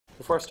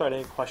before I start,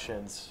 any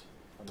questions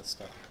on this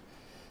stuff?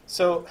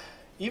 So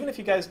even if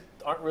you guys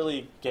aren't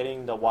really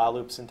getting the while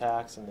loop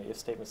syntax and the if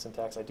statement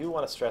syntax, I do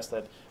want to stress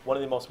that one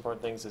of the most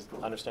important things is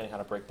understanding how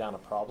to break down a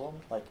problem.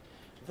 Like,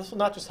 this will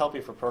not just help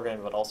you for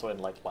programming, but also in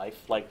like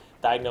life, like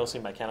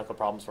diagnosing mechanical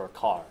problems for a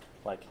car,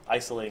 like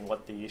isolating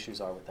what the issues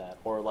are with that,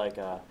 or like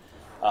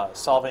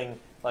solving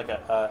like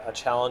a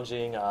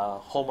challenging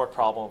homework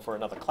problem for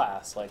another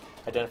class, like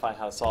identifying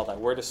how to solve that.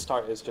 Where to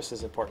start is just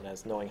as important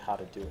as knowing how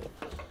to do it.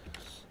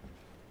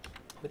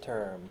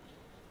 Midterm.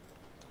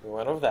 We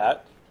went over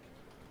that.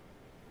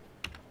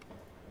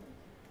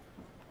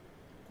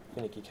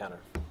 Finicky counter.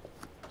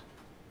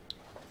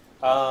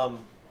 I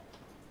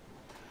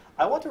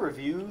want to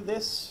review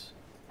this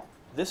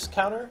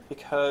counter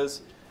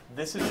because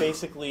this is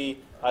basically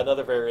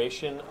another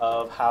variation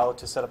of how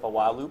to set up a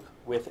while loop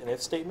with an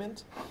if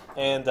statement,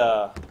 and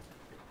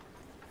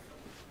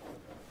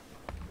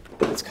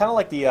it's kind of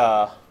like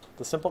the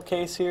simple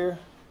case here.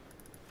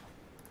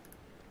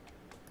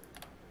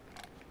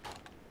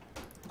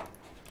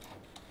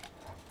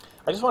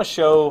 I just want to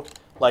show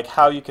like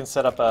how you can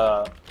set up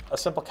a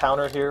simple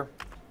counter here.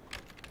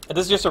 And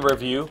this is just a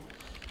review.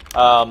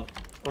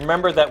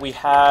 Remember that we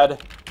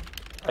had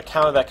a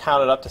counter that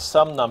counted up to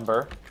some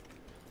number.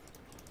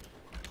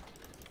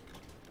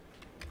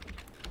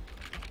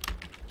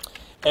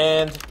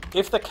 And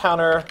if the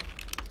counter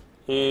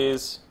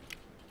is,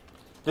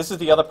 this is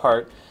the other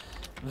part,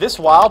 this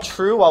while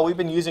true, while we've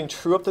been using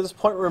true up to this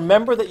point,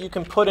 remember that you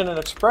can put in an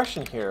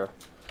expression here.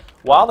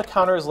 While the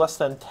counter is less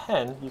than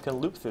 10, you can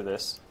loop through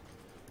this.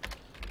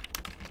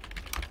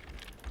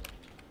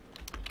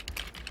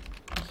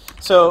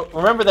 So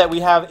remember that we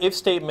have if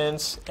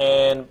statements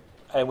and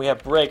we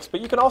have breaks,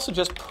 but you can also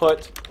just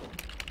put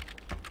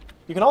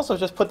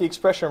the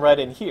expression right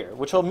in here,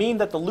 which will mean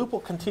that the loop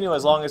will continue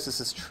as long as this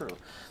is true.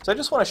 So I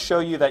just want to show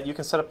you that you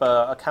can set up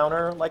a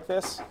counter like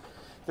this.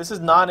 This is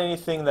not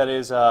anything that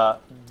is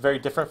very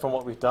different from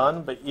what we've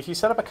done, but if you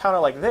set up a counter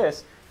like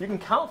this, you can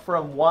count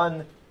from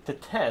 1 to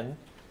 10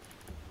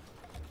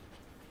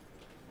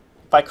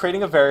 by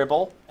creating a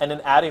variable and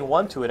then adding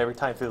 1 to it every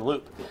time through the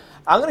loop.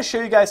 I'm going to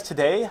show you guys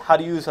today how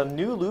to use a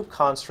new loop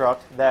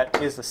construct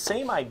that is the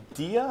same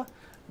idea,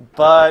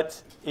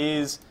 but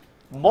is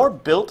more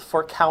built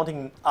for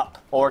counting up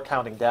or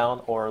counting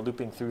down or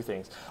looping through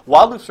things.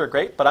 While loops are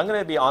great, but I'm going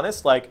to be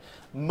honest, like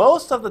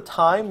most of the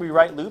time we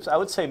write loops, I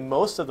would say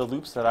most of the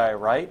loops that I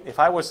write, if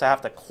I was to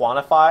have to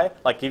quantify,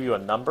 like give you a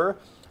number,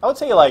 I would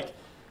say like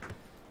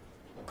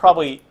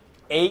probably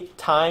 8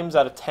 times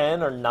out of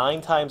 10 or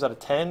 9 times out of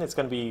 10, it's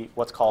going to be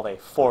what's called a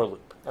for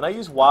loop. And I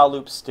use while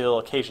loops still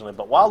occasionally,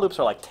 but while loops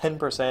are like 10%,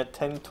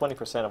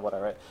 10-20% of what I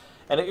write.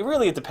 And it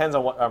really depends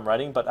on what I'm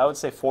writing, but I would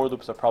say for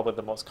loops are probably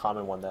the most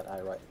common one that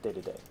I write day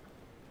to day.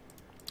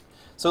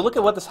 So look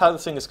at how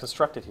this thing is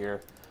constructed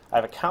here. I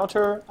have a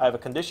counter, I have a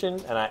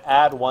condition, and I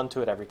add 1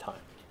 to it every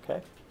time.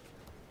 Okay?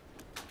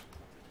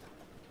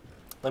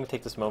 Let me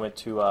take this moment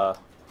to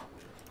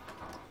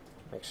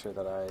make sure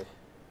that I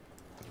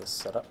have this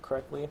set up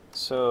correctly.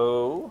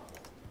 So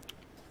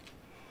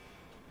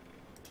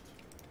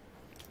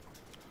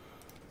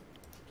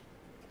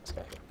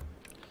guy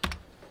here.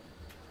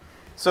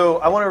 So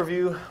I want to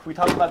review, we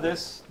talked about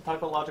this, we talked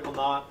about logical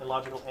not and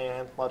logical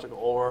and, logical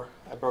or.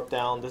 I broke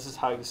down, this is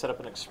how you set up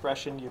an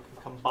expression. You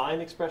can combine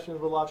expressions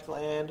with logical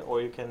and,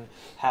 or you can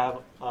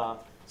have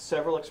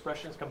several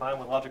expressions combined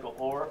with logical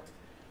or.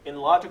 In the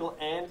logical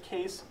and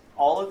case,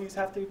 all of these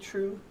have to be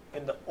true.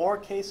 In the or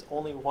case,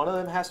 only one of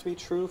them has to be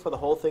true for the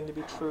whole thing to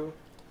be true,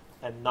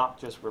 and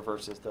not just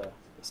reverses the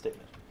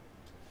statement.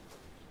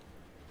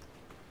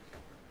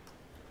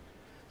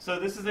 So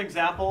this is an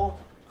example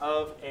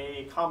of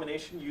a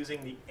combination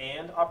using the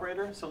AND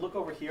operator. So look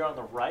over here on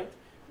the right.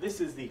 This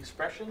is the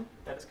expression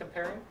that it's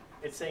comparing.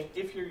 It's saying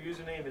if your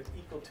username is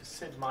equal to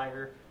Sid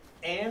Meier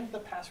and the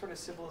password is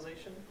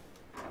civilization,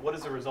 what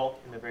is the result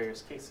in the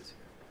various cases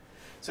here?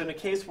 So in a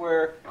case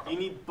where you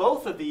need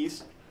both of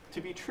these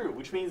to be true,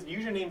 which means the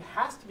username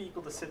has to be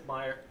equal to Sid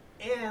Meier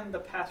and the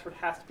password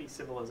has to be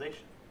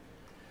civilization.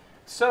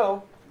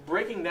 So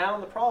breaking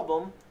down the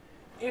problem,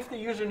 if the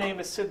username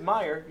is Sid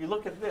Meier, you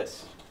look at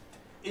this.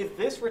 If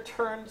this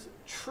returns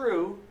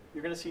true,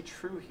 you're going to see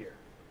true here.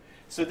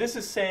 So this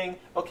is saying,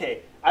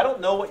 okay, I don't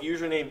know what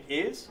username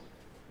is,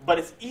 but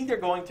it's either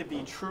going to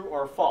be true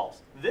or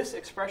false. This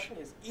expression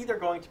is either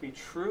going to be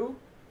true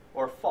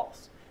or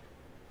false.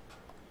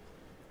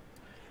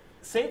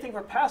 Same thing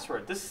for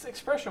password. This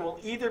expression will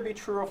either be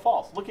true or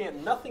false. Looking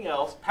at nothing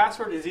else,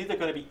 password is either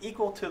going to be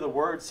equal to the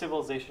word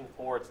civilization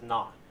or it's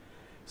not.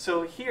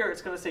 So here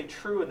it's going to say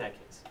true in that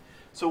case.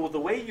 So the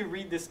way you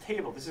read this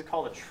table, this is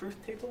called a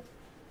truth table,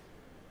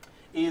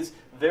 is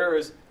there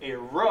is a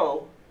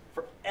row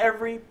for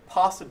every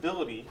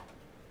possibility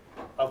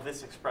of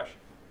this expression,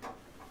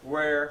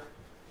 where,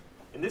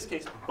 in this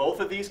case, both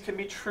of these can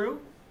be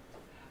true.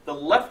 The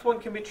left one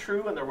can be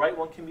true and the right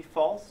one can be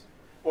false,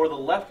 or the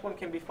left one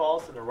can be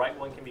false and the right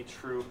one can be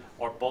true,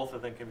 or both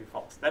of them can be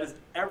false. That is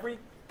every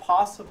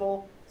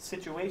possible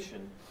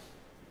situation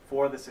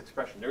for this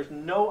expression. There's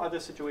no other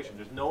situation.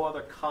 There's no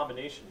other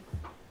combination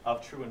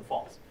of true and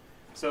false.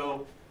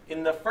 So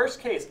in the first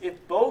case,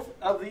 if both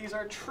of these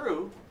are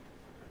true,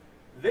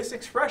 this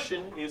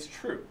expression is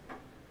true.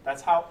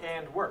 That's how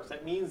AND works.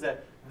 That means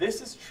that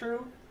this is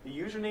true, the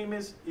username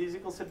is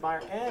equals Sid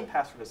Meier, and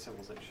password is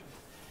civilization.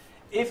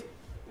 If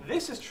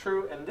this is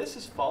true and this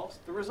is false,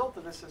 the result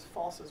of this is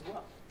false as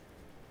well.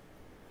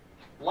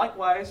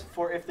 Likewise,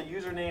 for if the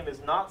username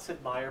is not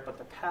Sid Meier, but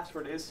the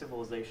password is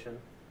civilization,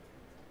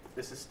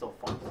 this is still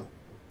false.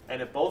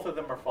 And if both of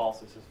them are false,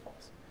 this is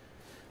false.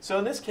 So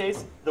in this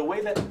case, the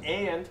way that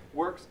AND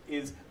works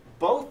is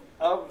both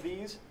of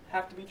these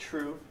have to be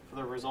true for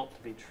the result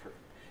to be true.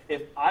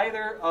 If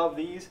either of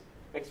these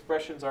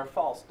expressions are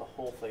false, the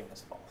whole thing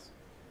is false.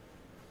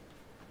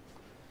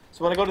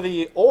 So when I go to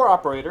the OR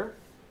operator,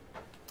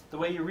 the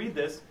way you read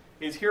this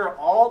is here are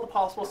all the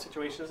possible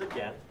situations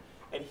again,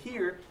 and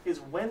here is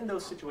when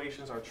those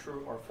situations are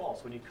true or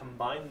false, when you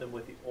combine them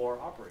with the OR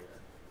operator.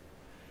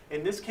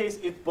 In this case,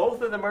 if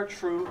both of them are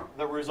true,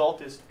 the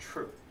result is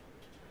true.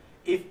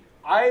 If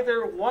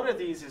either one of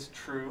these is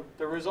true,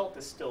 the result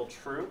is still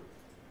true.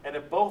 And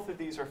if both of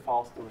these are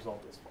false, the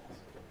result is false.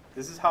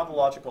 This is how the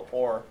logical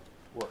OR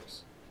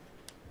works.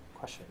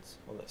 Questions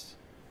on this?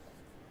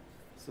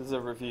 This is a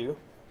review.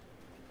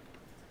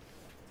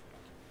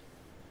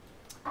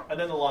 And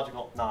then the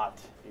logical NOT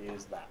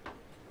is that.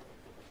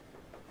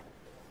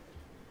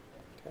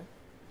 Okay.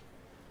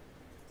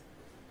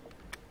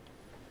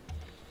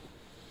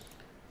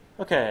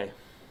 Okay.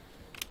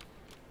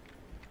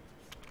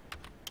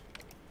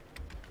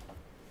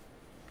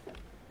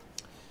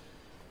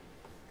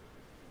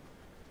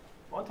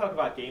 I want to talk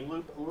about game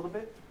loop a little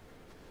bit.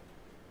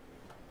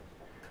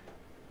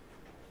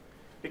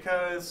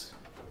 Because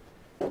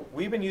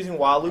we've been using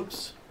while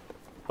loops,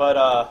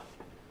 but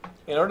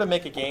in order to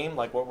make a game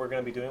like what we're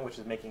going to be doing, which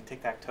is making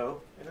tic-tac-toe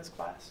in this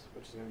class,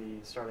 which is going to be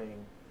starting,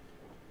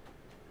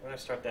 we're going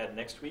to start that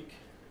next week.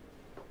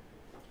 I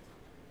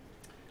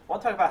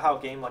want to talk about how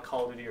a game like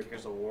Call of Duty or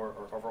Gears of War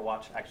or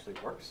Overwatch actually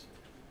works.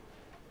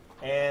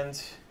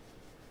 And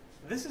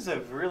this is a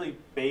really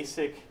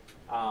basic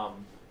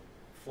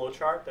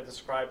flowchart that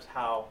describes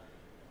how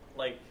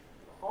like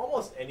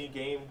almost any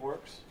game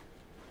works.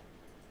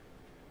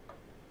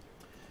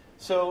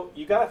 So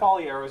you got to follow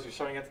the arrows. You're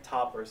starting at the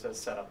top where it says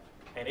setup.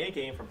 And any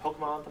game from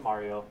Pokemon to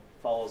Mario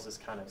follows this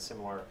kind of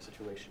similar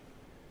situation.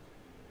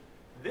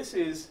 This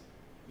is,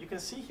 you can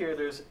see here,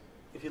 there's,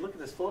 if you look at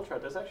this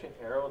flowchart, there's actually an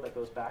arrow that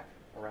goes back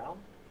around.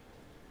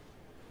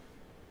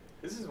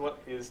 This is what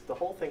is the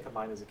whole thing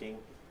combined as a game.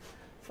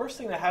 First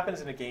thing that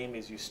happens in a game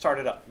is you start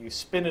it up, you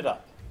spin it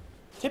up.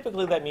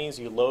 Typically that means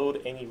you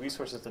load any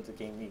resources that the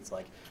game needs.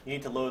 Like you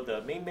need to load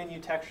the main menu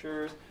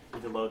textures, you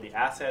need to load the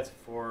assets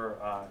for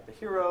the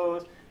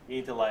heroes, you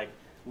need to like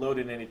load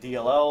in any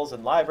DLLs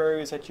and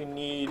libraries that you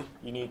need.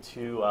 You need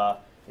to,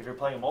 if you're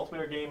playing a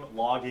multiplayer game,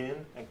 log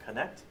in and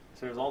connect.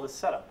 So there's all this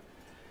setup.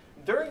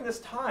 During this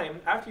time,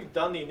 after you've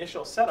done the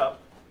initial setup,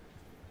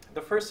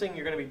 the first thing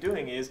you're going to be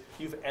doing is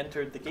you've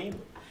entered the game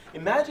loop.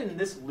 Imagine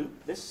this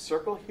loop, this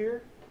circle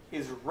here,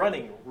 is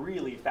running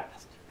really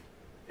fast.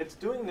 It's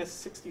doing this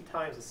 60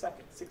 times a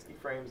second, 60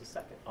 frames a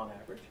second on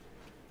average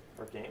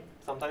per game.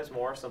 Sometimes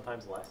more,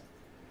 sometimes less.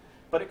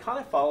 But it kind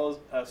of follows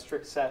a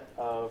strict set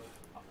of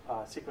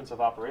sequence of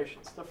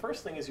operations. The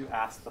first thing is you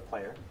ask the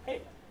player,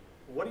 hey,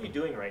 what are you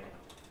doing right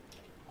now?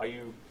 Are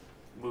you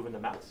moving the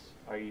mouse?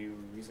 Are you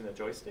using a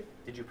joystick?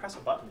 Did you press a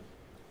button?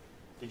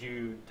 Did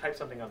you type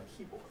something on the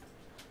keyboard?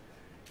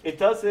 It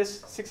does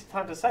this 60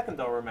 times a second,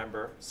 though,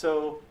 remember.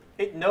 So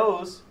it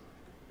knows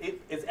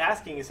it is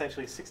asking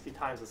essentially 60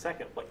 times a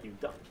second what you've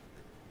done.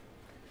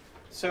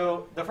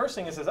 So the first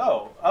thing is,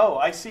 oh,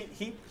 I see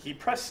he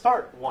pressed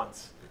start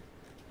once.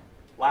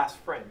 Last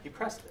frame, he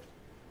pressed it.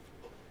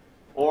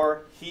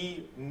 Or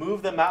he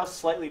moved the mouse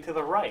slightly to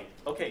the right.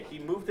 Okay, he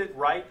moved it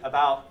right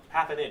about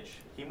half an inch.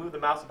 He moved the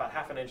mouse about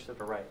half an inch to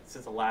the right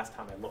since the last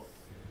time I looked.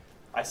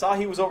 I saw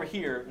he was over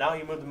here. Now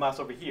he moved the mouse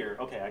over here.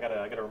 Okay, I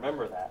gotta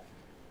remember that.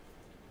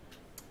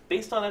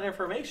 Based on that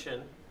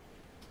information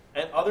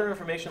and other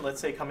information, let's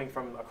say coming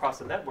from across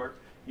the network,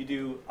 you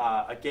do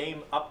a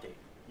game update.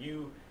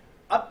 You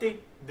update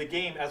the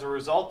game as a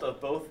result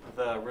of both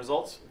the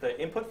results, the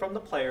input from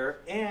the player,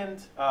 and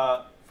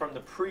from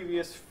the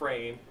previous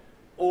frame,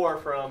 or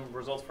from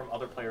results from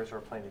other players who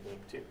are playing the game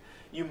too.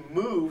 You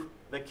move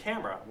the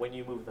camera when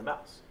you move the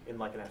mouse in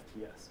like an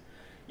FPS.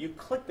 You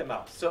click the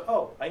mouse. So,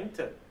 oh, I need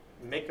to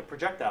make a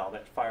projectile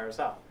that fires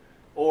out.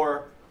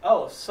 Or,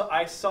 oh, so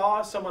I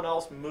saw someone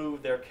else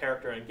move their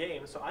character in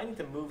game, so I need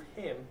to move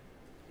him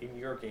in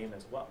your game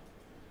as well.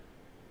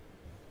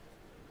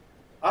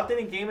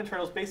 Updating game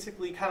internals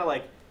basically kind of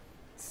like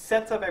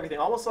sets up everything,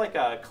 almost like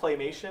a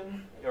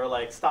claymation or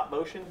like stop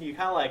motion. You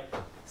kind of like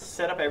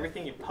set up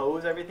everything, you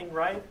pose everything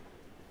right.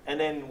 And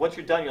then once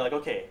you're done, you're like,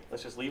 okay,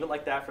 let's just leave it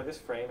like that for this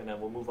frame, and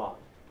then we'll move on.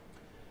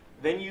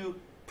 Then you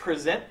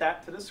present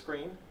that to the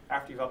screen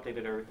after you've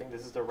updated everything.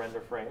 This is the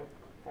render frame.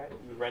 Right?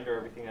 You render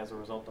everything as a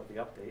result of the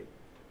update.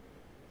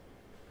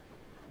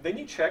 Then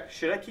you check,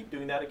 should I keep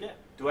doing that again?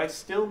 Do I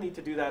still need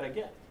to do that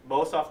again?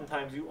 Most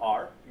oftentimes you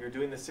are. You're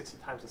doing this 60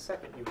 times a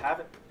second. You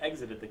haven't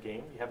exited the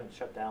game. You haven't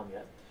shut down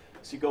yet.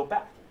 So you go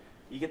back.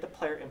 You get the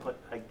player input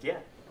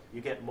again.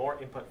 You get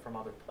more input from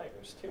other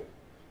players too.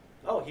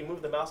 Oh, he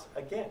moved the mouse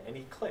again, and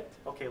he clicked.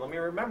 Okay, let me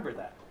remember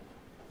that.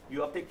 You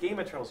update game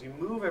internals. You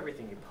move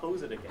everything. You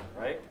pose it again,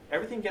 right?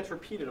 Everything gets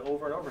repeated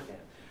over and over again.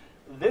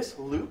 This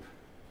loop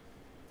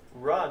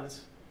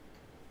runs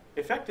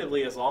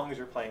effectively as long as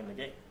you're playing the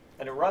game.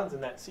 And it runs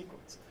in that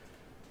sequence.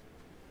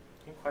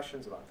 Any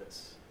questions about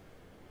this?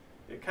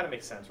 It kind of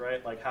makes sense,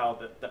 right? Like how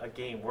a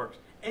game works.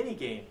 Any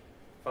game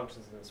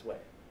functions in this way.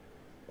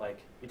 Like,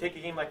 you take a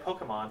game like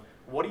Pokemon,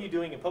 what are you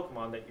doing in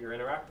Pokemon that you're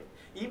interacting?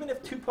 Even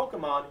if two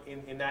Pokemon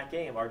in that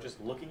game are just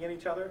looking at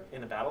each other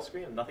in the battle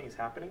screen and nothing is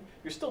happening,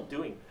 you're still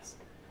doing this.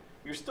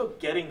 You're still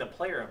getting the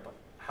player input.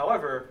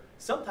 However,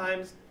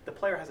 sometimes the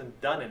player hasn't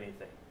done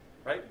anything,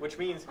 right? Which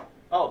means,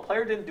 oh,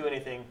 player didn't do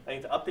anything. I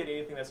need to update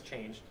anything that's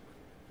changed.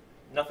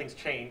 Nothing's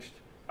changed.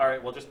 All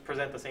right, we'll just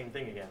present the same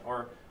thing again.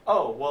 Or,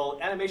 oh, well,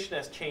 animation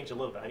has changed a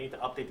little bit. I need to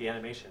update the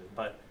animation,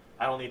 but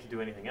I don't need to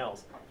do anything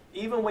else.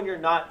 Even when you're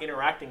not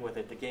interacting with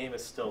it, the game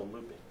is still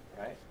looping,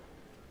 right?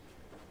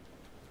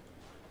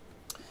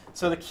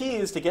 So the key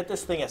is to get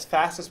this thing as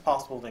fast as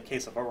possible in the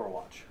case of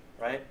Overwatch,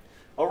 right?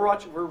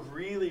 Overwatch, we're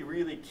really,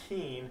 really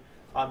keen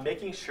on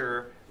making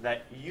sure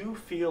that you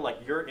feel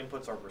like your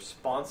inputs are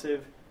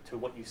responsive to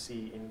what you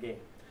see in-game.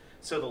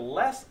 So the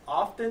less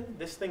often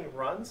this thing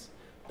runs,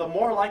 the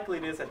more likely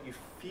it is that you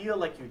feel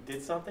like you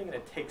did something and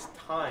it takes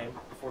time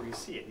before you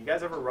see it. You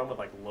guys ever run with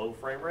like low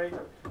frame rate?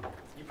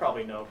 You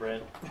probably know,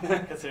 Brent,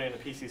 considering the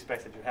PC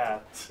specs that you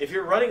have. If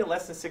you're running at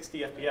less than 60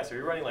 FPS, or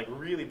you're running like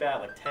really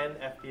bad, like 10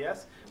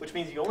 FPS, which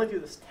means you only do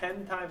this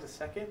 10 times a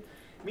second,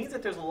 it means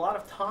that there's a lot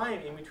of time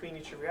in between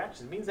each of your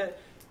actions. It means that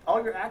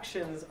all your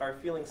actions are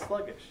feeling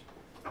sluggish.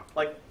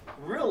 Like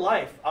real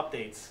life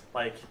updates,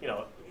 like, you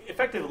know,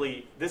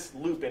 effectively this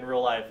loop in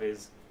real life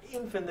is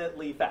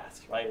infinitely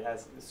fast, right?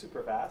 It's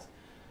super fast.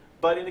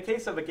 But in the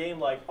case of a game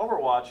like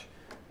Overwatch,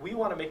 we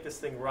want to make this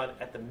thing run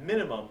at the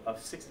minimum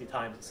of 60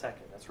 times a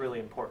second. That's really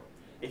important.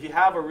 If you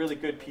have a really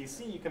good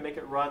PC, you can make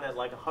it run at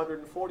like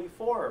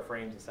 144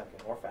 frames a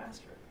second or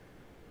faster.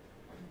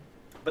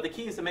 But the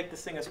key is to make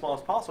this thing as small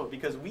as possible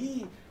because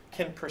we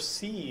can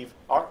perceive,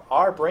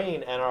 our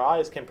brain and our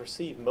eyes can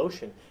perceive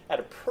motion at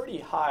a pretty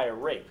high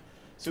rate.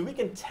 So we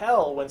can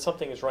tell when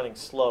something is running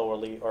slow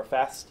or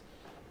fast.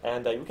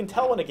 And we can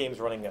tell when a game's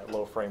running at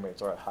low frame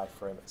rates or at high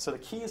frame rates. So the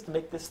key is to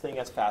make this thing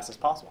as fast as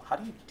possible. How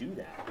do you do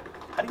that?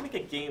 How do you make a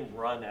game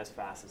run as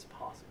fast as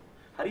possible?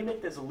 How do you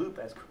make this loop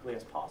as quickly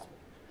as possible?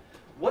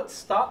 What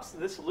stops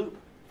this loop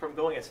from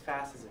going as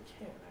fast as it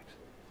can,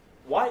 actually?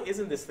 Why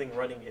isn't this thing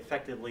running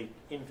effectively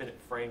infinite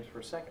frames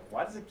per second?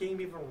 Why does a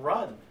game even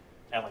run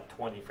at like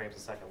 20 frames a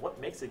second? What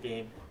makes a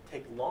game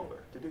take longer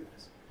to do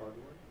this?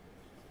 Hardware?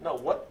 No,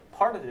 what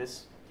part of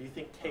this do you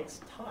think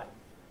takes time?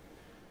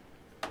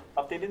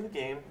 Updating the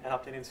game and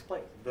updating the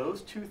display.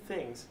 Those two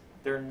things,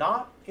 they're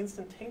not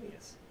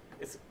instantaneous.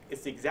 It's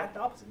the exact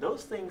opposite.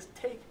 Those things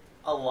take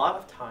a lot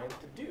of time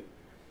to do.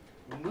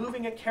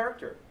 Moving a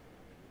character,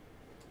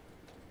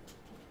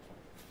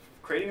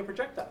 creating a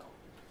projectile,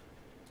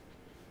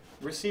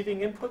 receiving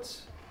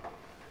inputs.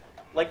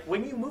 Like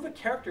when you move a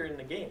character in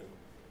the game,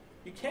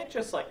 you can't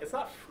just like, it's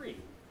not free.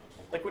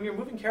 Like when you're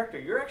moving character,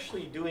 you're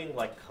actually doing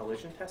like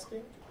collision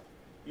testing.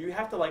 You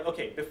have to like,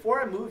 okay,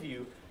 before I move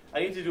you, I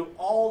need to do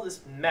all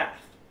this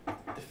math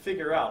to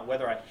figure out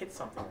whether I hit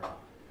something or not,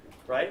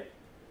 right?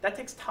 That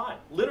takes time.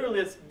 Literally,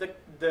 it's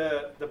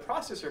the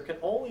processor can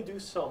only do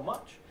so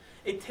much.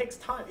 It takes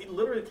time. It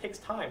literally takes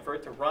time for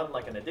it to run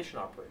like an addition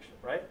operation,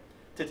 right?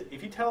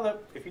 If you tell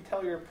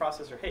your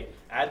processor, hey,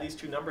 add these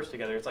two numbers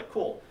together, it's like,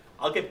 cool,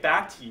 I'll get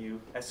back to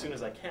you as soon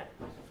as I can.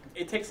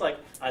 It takes like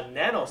a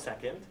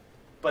nanosecond,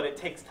 but it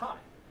takes time.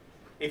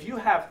 If you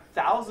have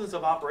thousands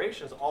of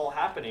operations all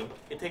happening,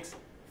 it takes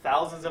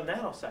thousands of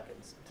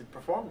nanoseconds to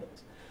perform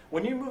those.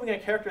 When you're moving a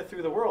character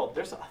through the world,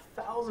 there's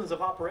thousands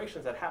of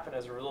operations that happen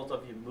as a result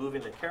of you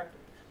moving the character.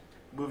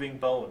 Moving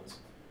bones.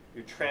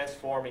 You're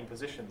transforming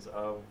positions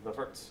of the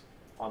verts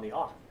on the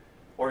arm.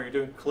 Or you're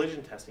doing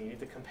collision testing. You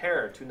need to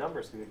compare two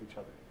numbers to each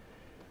other.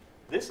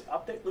 This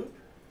update loop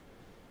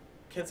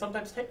can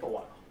sometimes take a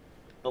while.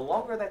 The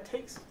longer that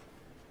takes,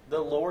 the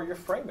lower your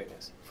frame rate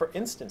is. For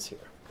instance here,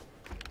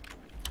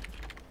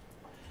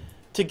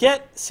 to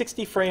get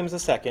 60 frames a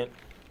second,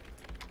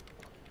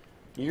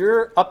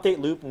 your update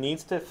loop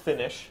needs to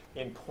finish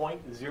in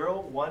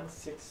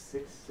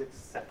 0.01666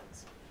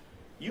 seconds.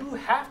 You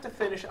have to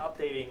finish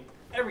updating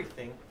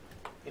everything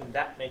in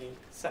that many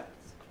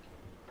seconds.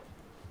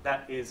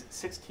 That is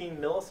 16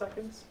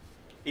 milliseconds.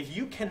 If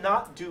you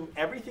cannot do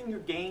everything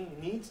your game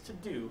needs to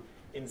do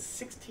in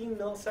 16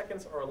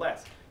 milliseconds or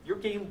less, your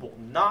game will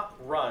not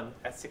run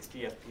at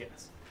 60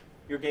 FPS.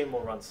 Your game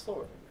will run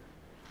slower than that.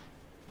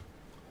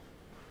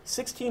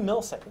 16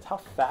 milliseconds, how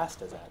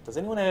fast is that? Does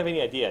anyone have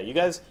any idea? You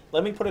guys,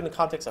 let me put it in the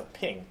context of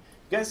ping.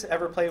 You guys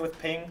ever play with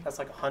ping? That's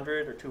like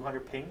 100 or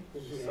 200 ping?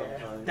 Yeah.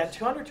 That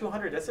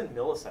 200, that's in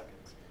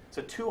milliseconds.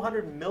 So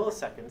 200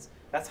 milliseconds,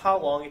 that's how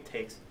long it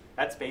takes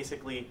That's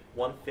basically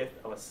 1/5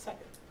 of a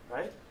second,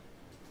 right?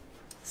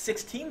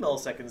 16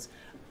 milliseconds,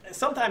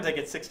 sometimes I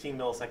get 16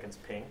 milliseconds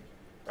ping,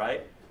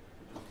 right?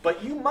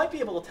 But you might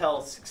be able to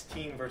tell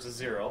 16 versus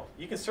 0.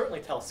 You can certainly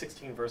tell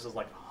 16 versus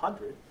like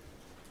 100.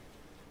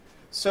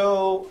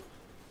 So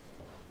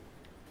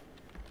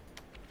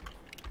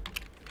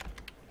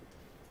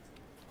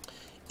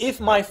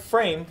if my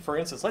frame, for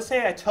instance, let's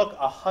say I took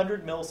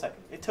 100 milliseconds.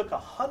 It took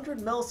 100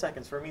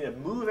 milliseconds for me to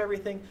move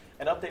everything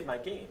and update my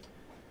game.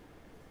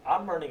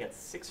 I'm running at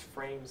 6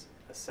 frames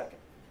a second.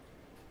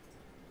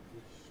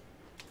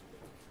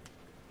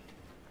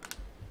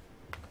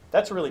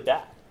 That's really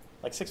bad,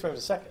 like 6 frames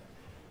a second.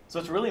 So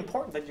it's really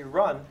important that you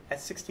run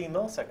at 16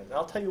 milliseconds. And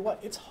I'll tell you what,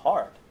 it's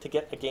hard to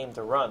get a game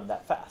to run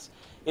that fast.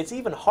 It's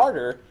even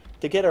harder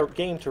to get a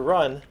game to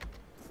run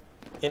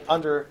in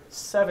under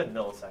 7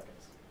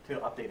 milliseconds to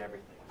update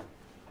everything.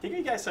 To give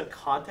you guys some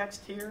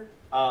context here,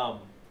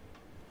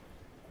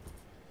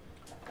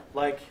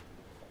 like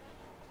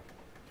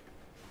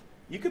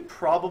you could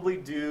probably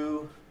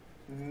do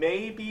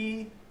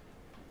maybe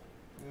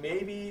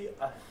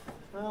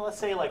well, let's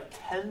say like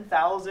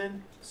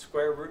 10,000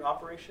 square root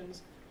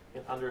operations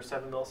in under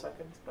 7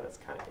 milliseconds, but that's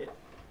kind of it.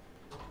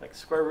 Like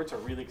square roots are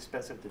really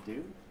expensive to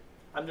do.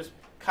 I'm just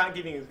kind of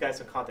giving you guys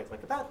some context,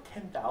 like about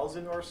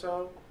 10,000 or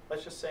so,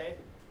 let's just say,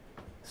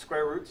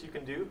 square roots you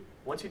can do.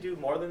 Once you do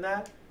more than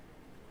that,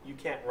 you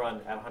can't run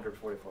at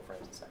 144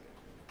 frames a second,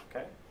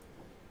 okay?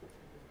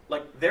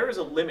 Like there is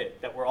a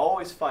limit that we're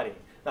always fighting.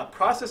 Now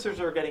processors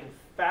are getting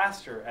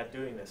faster at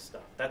doing this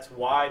stuff. That's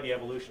why the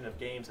evolution of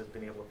games has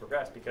been able to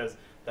progress, because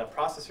the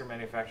processor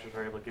manufacturers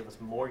are able to give us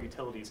more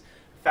utilities,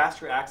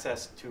 faster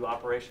access to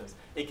operations.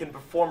 It can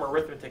perform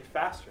arithmetic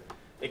faster.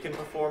 It can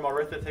perform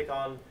arithmetic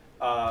on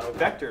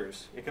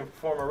vectors. It can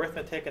perform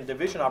arithmetic and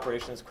division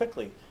operations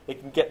quickly. It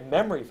can get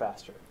memory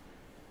faster.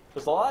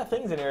 There's a lot of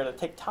things in here that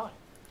take time.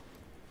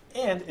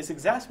 And it's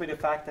exacerbated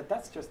the fact that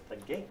that's just the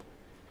game.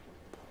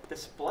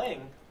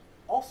 Displaying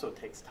also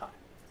takes time.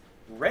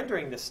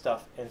 Rendering this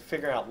stuff and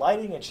figuring out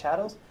lighting and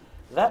shadows,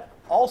 that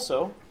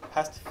also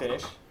has to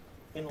finish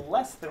in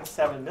less than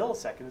 7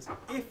 milliseconds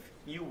if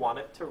you want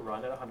it to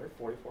run at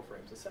 144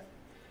 frames a second.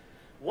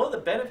 One of the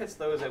benefits,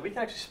 though, is that we can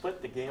actually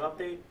split the game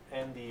update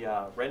and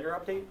the render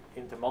update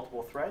into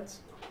multiple threads.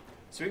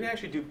 So we can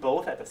actually do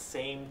both at the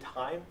same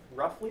time,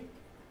 roughly,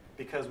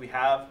 because we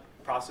have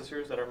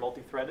processors that are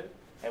multi-threaded,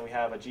 and we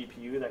have a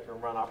GPU that can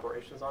run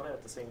operations on it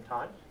at the same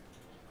time.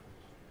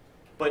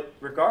 But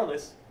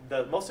regardless,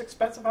 the most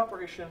expensive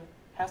operation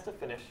has to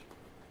finish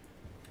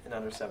in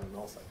under 7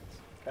 milliseconds.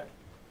 Okay?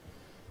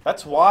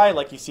 That's why,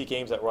 like, you see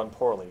games that run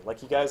poorly.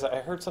 Like you guys,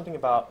 I heard something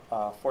about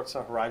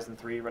Forza Horizon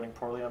 3 running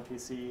poorly on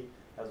PC,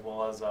 as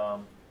well as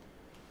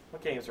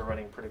what games are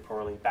running pretty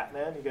poorly?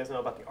 Batman. You guys know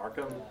about the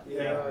Arkham thing?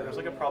 There's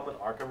like a problem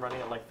with Arkham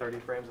running at like 30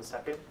 frames a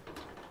second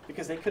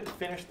because they couldn't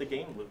finish the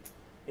game loop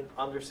in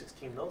under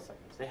 16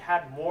 milliseconds. They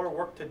had more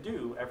work to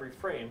do every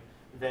frame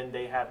than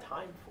they had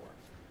time for.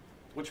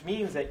 Which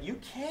means that you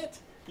can't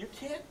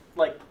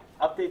like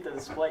update the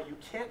display. You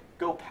can't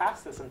go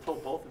past this until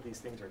both of these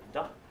things are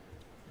done.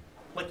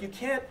 Like you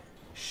can't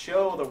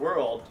show the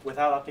world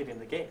without updating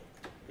the game.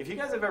 If you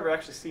guys have ever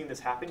actually seen this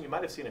happen, you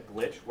might have seen a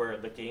glitch where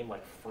the game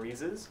like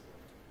freezes,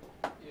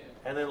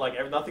 and then like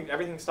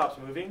everything stops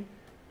moving.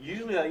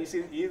 Usually that you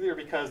see either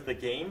because the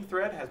game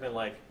thread has been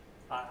like,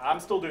 I'm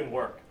still doing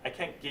work. I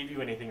can't give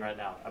you anything right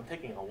now. It's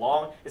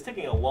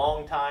taking a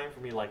long time for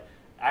me to like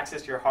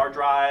access your hard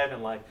drive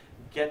and like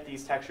get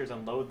these textures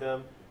and load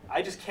them.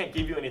 I just can't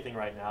give you anything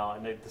right now.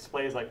 And the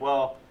display is like,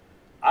 well,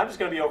 I'm just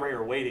going to be over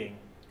here waiting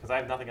because I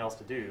have nothing else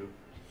to do.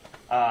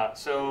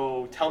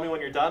 So tell me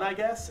when you're done, I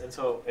guess. And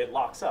so it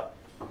locks up.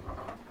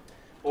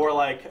 Or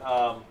like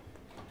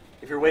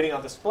if you're waiting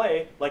on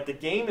display, like the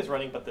game is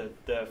running, but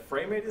the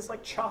frame rate is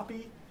like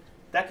choppy.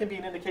 That can be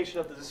an indication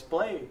of the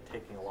display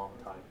taking a long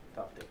time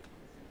to update.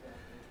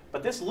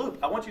 But this loop,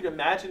 I want you to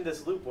imagine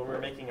this loop when we're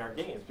making our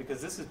games,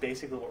 because this is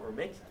basically what we're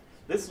making.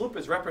 This loop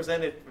is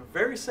represented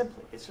very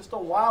simply. It's just a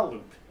while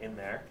loop in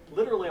there,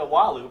 literally a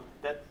while loop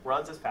that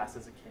runs as fast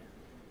as it can.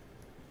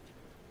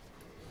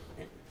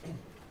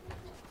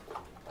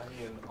 I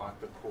need an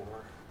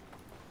octa-core.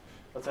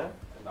 What's that?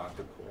 An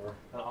octa-core.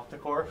 An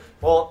octa-core?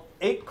 Well,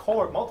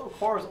 8-core, multiple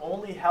cores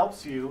only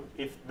helps you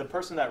if the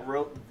person that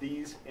wrote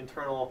these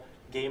internal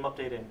game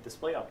update and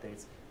display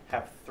updates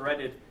have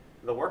threaded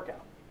the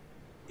workout.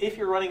 If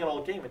you're running an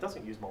old game, it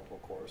doesn't use multiple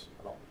cores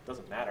at all. It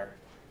doesn't matter.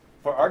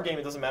 For our game,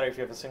 it doesn't matter if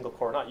you have a single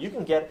core or not. You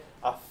can get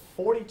a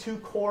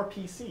 42-core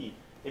PC.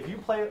 If you're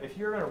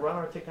going to run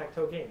our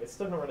tic-tac-toe game, it's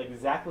still going to run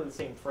exactly the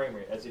same frame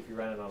rate as if you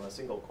ran it on a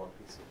single-core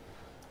PC.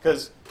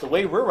 Because the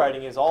way we're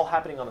writing is all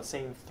happening on the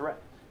same thread.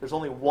 There's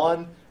only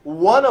one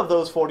of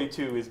those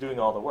 42 is doing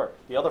all the work.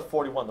 The other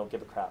 41 don't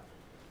give a crap.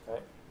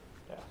 Right?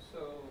 Yeah.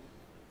 So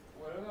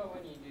what about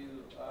when you do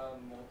a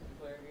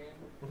multiplayer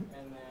game,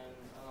 and then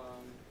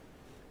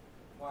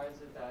why is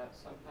it that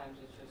sometimes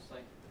it's just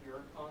like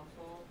your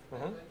console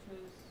glitches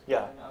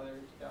and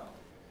others don't?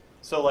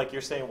 So like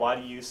you're saying, why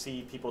do you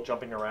see people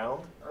jumping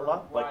around a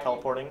lot, like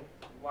teleporting?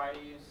 Why do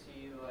you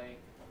see like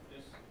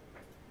just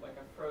like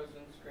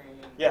frozen screen.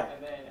 Yeah.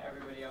 And then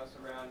everybody else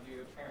around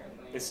you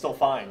apparently. It's still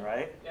fine,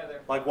 right? Yeah,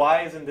 they're like, fine.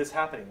 why isn't this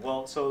happening?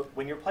 Well, so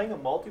when you're playing a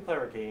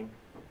multiplayer game,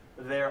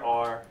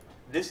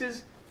 this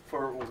is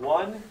for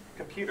one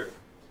computer.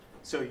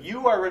 So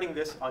you are running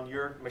this on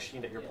your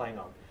machine that you're playing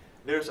on.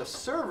 There's a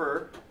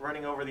server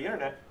running over the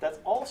internet that's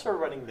also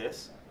running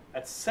this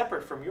that's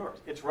separate from yours.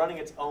 It's running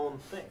its own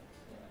thing.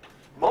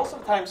 Most of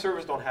the time,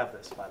 servers don't have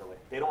this, by the way.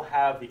 They don't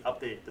have the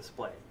update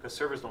display because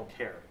servers don't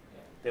care.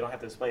 They don't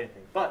have to display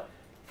anything. But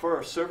for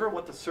a server,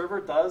 what the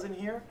server does in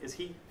here is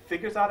he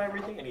figures out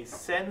everything and he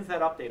sends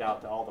that update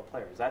out to all the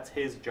players. That's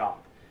his job,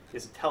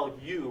 is to tell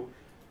you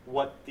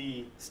what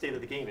the state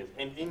of the game is.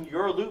 And in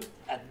your loop,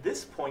 at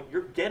this point,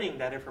 you're getting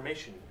that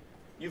information.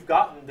 You've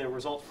gotten the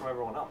results from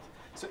everyone else.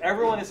 So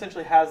everyone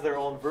essentially has their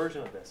own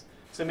version of this.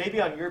 So maybe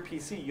on your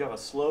PC, you have a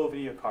slow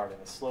video card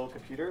and a slow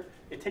computer.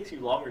 It takes you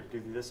longer to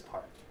do this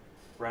part,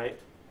 right?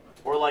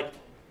 Or like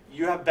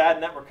you have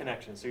bad network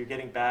connection, so you're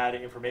getting bad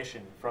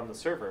information from the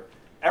server.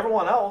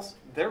 Everyone else,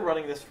 they're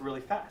running this really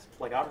fast.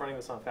 Like I'm running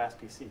this on a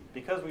fast PC.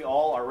 Because we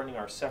all are running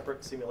our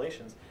separate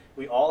simulations,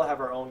 we all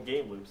have our own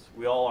game loops.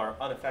 We all are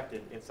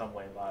unaffected in some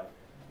way by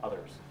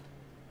others.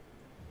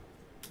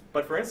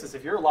 But for instance,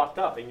 if you're locked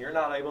up and you're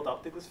not able to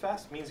update this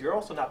fast, it means you're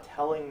also not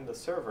telling the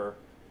server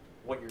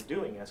what you're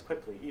doing as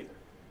quickly either.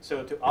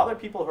 So to other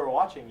people who are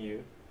watching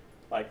you,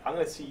 like I'm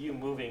going to see you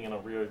moving in a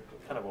weird,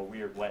 kind of a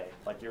weird way.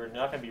 Like you're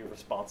not going to be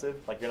responsive.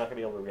 Like you're not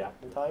going to be able to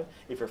react in time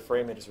if your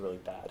frame rate is really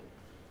bad.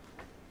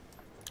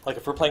 Like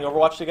if we're playing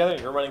Overwatch together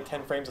and you're running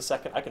 10 frames a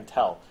second, I can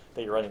tell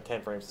that you're running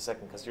 10 frames a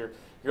second because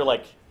you're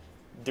like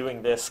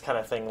doing this kind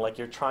of thing, like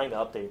you're trying to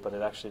update, but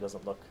it actually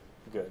doesn't look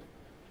good.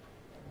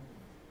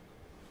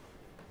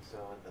 So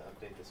with the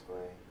update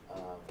display,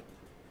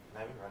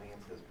 I've been running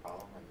into this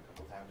problem like a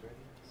couple times already.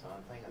 So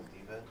I'm playing as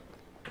D.Va,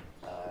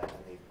 and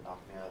they knock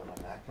me out of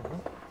my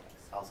Mac.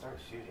 I'll start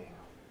shooting,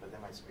 but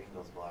then my screen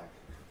goes black,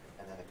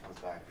 and then it comes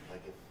back.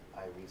 Like if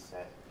I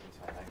reset into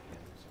my Mac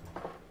again or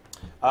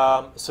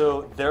something.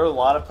 So there are a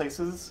lot of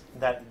places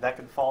that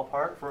can fall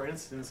apart. For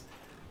instance,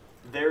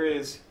 there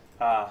is,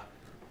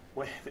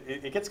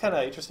 it gets kind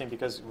of interesting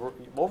because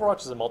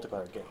Overwatch is a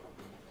multiplayer game.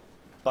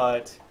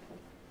 But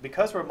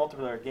because we're a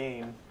multiplayer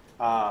game,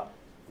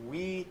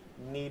 we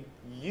need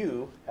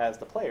you as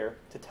the player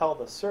to tell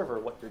the server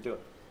what you're doing,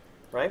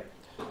 right?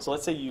 So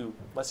let's say you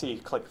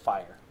click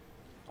fire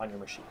on your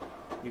machine.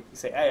 You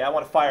say, hey, I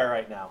want to fire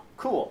right now.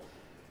 Cool.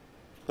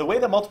 The way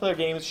that multiplayer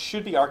games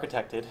should be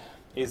architected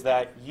is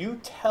that you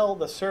tell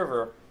the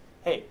server,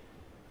 hey,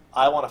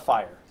 I want to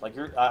fire. Like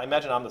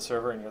imagine I'm the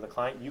server and you're the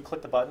client. You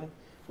click the button.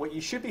 What you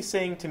should be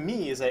saying to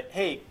me is that,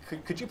 hey,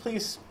 could you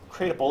please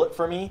create a bullet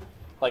for me?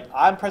 Like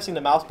I'm pressing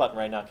the mouse button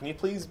right now. Can you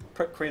please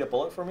create a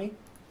bullet for me?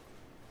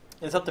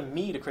 And it's up to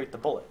me to create the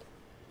bullet.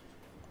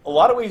 A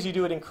lot of ways you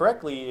do it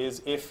incorrectly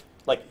is if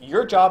like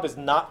your job is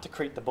not to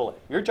create the bullet.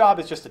 Your job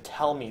is just to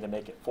tell me to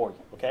make it for you.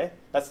 Okay,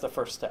 that's the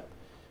first step.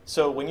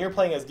 So when you're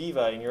playing as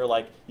D.Va and you're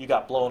like you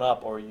got blown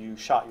up or you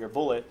shot your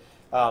bullet,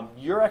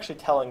 you're actually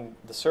telling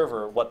the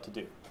server what to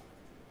do.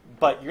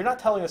 But you're not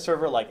telling the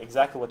server like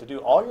exactly what to do.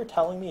 All you're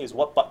telling me is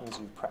what buttons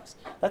you press.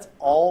 That's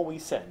all we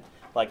send.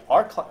 Like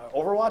our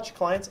Overwatch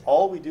clients,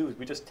 all we do is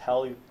we just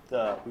tell you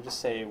we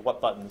just say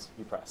what buttons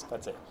you press.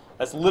 That's it.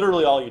 That's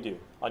literally all you do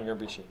on your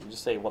machine. You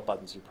just say what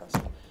buttons you press.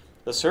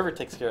 The server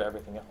takes care of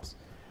everything else.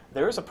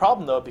 There is a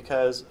problem though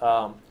because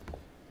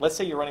let's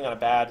say you're running on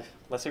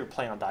let's say you're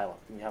playing on dial-up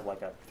and you have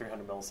like a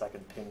 300 millisecond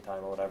ping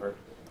time or whatever.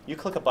 You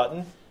click a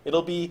button,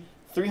 it'll be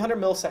 300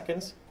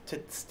 milliseconds to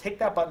take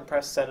that button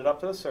press, send it up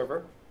to the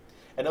server,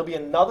 and it'll be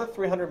another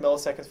 300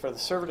 milliseconds for the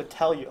server to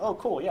tell you, oh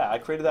cool, yeah, I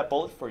created that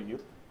bullet for you.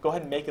 Go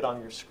ahead and make it on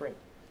your screen.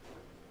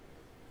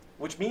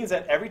 Which means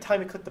that every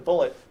time you click the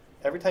bullet,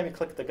 every time you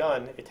click the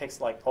gun, it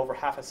takes like over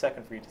half a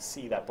second for you to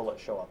see that bullet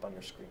show up on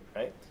your screen,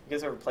 right? You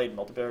guys ever played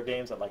multiplayer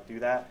games that like do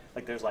that?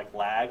 Like there's like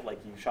lag, like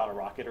you shot a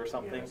rocket or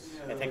something. Yes.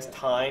 It takes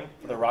time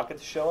for the rocket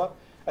to show up.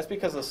 That's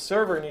because the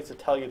server needs to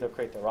tell you to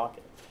create the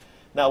rocket.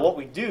 Now what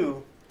we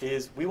do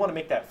is we want to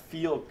make that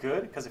feel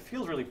good because it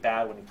feels really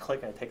bad when you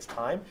click and it takes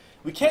time.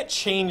 We can't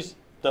change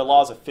the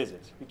laws of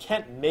physics. We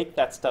can't make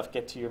that stuff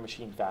get to your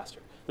machine faster.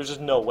 There's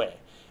just no way.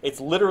 It's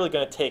literally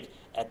going to take,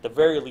 at the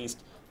very least,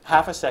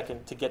 half a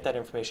second to get that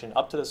information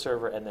up to the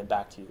server and then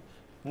back to you.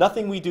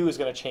 Nothing we do is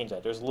going to change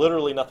that. There's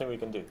literally nothing we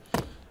can do.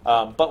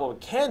 But what we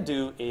can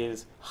do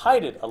is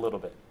hide it a little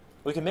bit.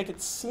 We can make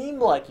it seem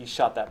like you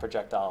shot that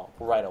projectile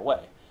right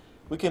away.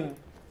 We can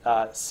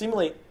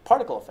simulate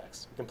particle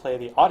effects. We can play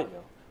the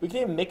audio. We can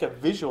even make a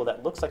visual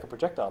that looks like a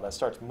projectile that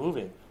starts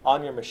moving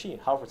on your machine.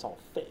 However, it's all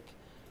fake,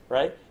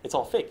 right? It's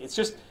all fake. It's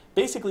just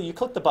basically you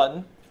click the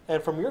button,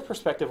 and from your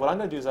perspective, what I'm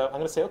going to do is I'm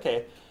going to say,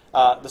 okay,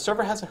 the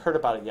server hasn't heard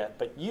about it yet,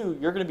 but you're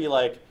going to be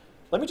like,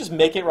 let me just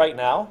make it right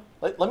now.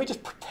 Let me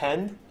just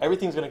pretend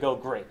everything's going to go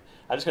great.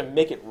 I'm just going to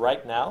make it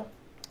right now.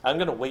 I'm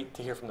going to wait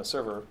to hear from the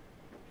server.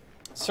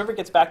 The server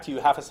gets back to you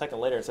half a second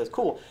later and says,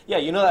 cool, yeah,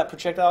 you know that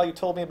projectile you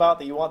told me about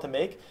that you want to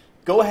make?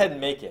 Go ahead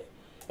and make it.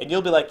 And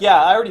you'll be like,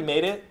 yeah, I already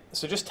made it,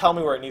 so just tell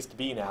me where it needs to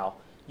be now.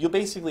 You'll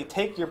basically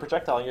take your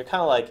projectile and you're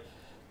kind of like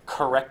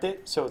correct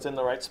it so it's in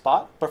the right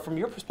spot. But from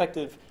your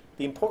perspective,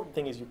 the important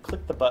thing is you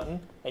click the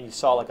button and you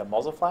saw like a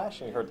muzzle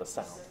flash and you heard the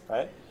sound,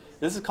 right?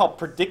 This is called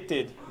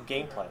predicted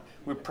gameplay.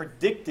 We're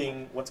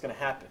predicting what's going to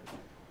happen.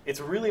 It's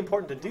really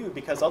important to do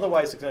because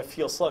otherwise it's going to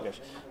feel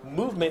sluggish.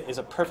 Movement is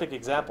a perfect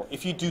example.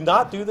 If you do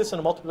not do this in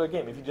a multiplayer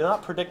game, if you do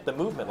not predict the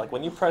movement, like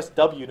when you press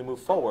W to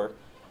move forward,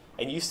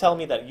 and you tell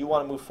me that you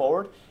want to move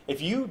forward,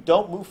 if you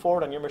don't move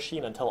forward on your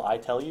machine until I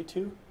tell you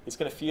to, it's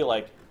going to feel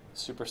like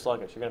super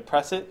sluggish. You're going to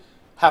press it,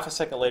 half a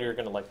second later you're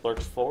going to like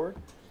lurch forward.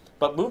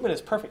 But movement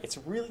is perfect. It's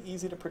really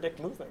easy to predict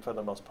movement for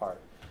the most part.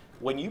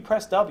 When you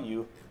press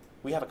W,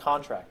 we have a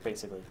contract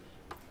basically.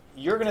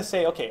 You're going to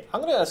say, okay,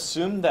 I'm going to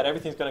assume that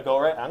everything's going to go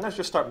right. I'm going to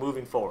just start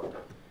moving forward.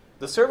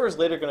 The server is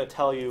later going to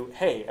tell you,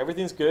 hey,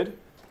 everything's good.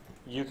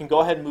 You can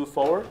go ahead and move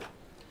forward.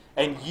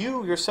 And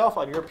you yourself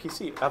on your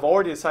PC have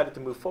already decided to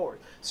move forward.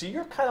 So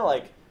you're kind of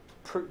like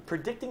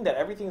predicting that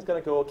everything's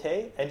going to go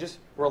okay and just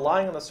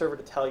relying on the server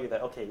to tell you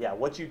that, okay, yeah,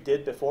 what you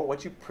did before,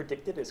 what you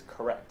predicted is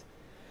correct.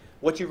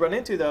 What you run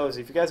into, though, is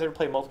if you guys ever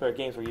play multiplayer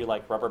games where you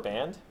like rubber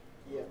band,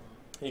 Yeah.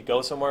 you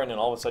go somewhere and then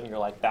all of a sudden you're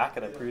like back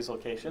at a previous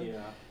location.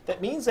 Yeah.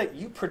 That means that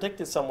you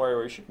predicted somewhere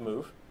where you should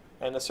move,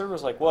 and the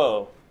server's like,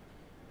 whoa,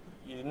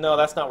 no,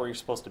 that's not where you're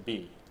supposed to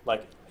be.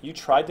 Like, you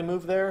tried to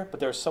move there, but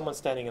there's someone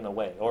standing in the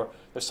way, or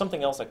there's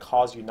something else that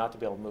caused you not to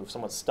be able to move.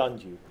 Someone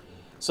stunned you.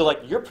 So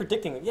like you're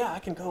predicting, yeah, I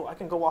can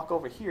go walk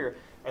over here,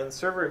 and the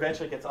server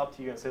eventually gets up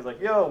to you and says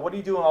like, yo, what are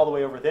you doing all the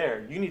way over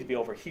there? You need to be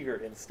over here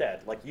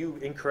instead. Like you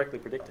incorrectly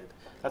predicted.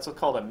 That's what's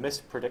called a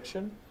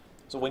misprediction.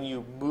 So when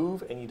you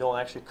move and you don't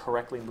actually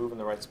correctly move in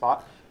the right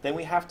spot, then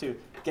we have to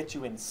get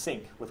you in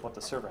sync with what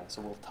the server has.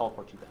 So we'll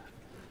teleport you back.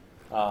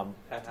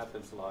 That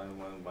happens a lot in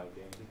one of my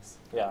games.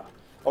 Yeah.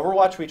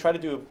 Overwatch, we try to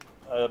do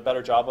a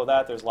better job of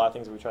that. There's a lot of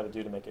things that we try to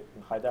do to make it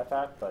hide that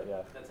fact, but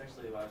yeah. That's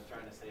actually what I was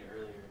trying to say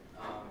earlier.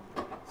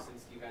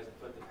 Since you guys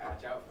have put the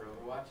patch out for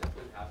Overwatch, that's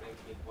been happening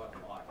to me quite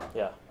a lot.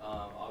 Yeah.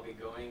 I'll be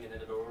going and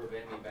then it'll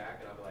revamp me back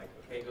and I'll be like,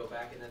 okay, go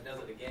back, and then it does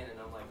it again and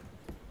I'm like,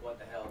 what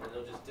the hell? And then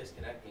it'll just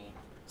disconnect me.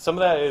 Some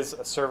of that is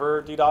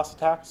server DDoS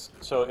attacks.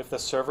 So if the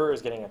server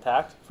is getting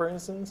attacked, for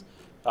instance,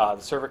 the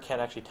server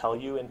can't actually tell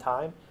you in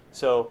time.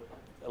 So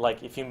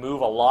like if you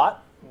move a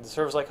lot, the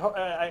server's like, oh,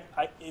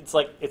 it's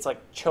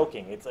like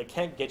choking. It's like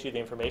can't get you the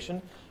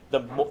information.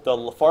 The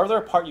farther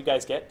apart you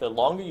guys get, the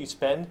longer you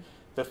spend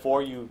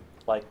before you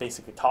like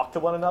basically talk to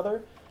one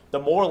another, the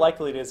more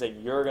likely it is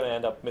that you're going to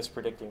end up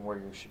mispredicting where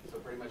you should be. So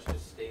pretty much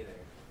just stay there.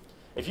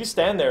 If you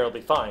stand there, it'll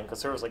be fine because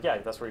the server's like, yeah,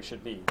 that's where you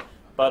should be.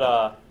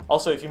 But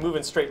also, if you move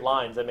in straight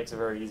lines, that makes it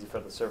very easy for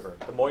the server.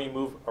 The more you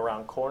move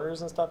around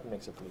corners and stuff, it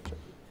makes it pretty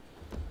tricky.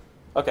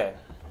 Okay.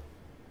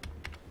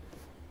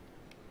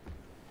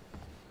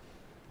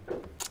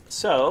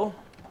 So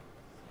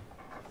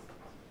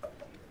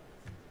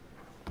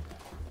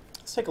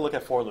let's take a look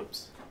at for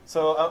loops.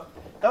 So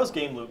that was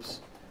game loops.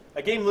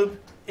 A game loop,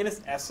 in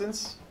its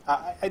essence,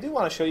 I do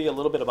want to show you a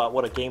little bit about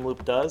what a game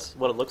loop does,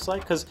 what it looks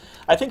like, because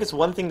I think it's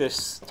one thing to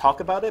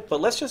talk about it,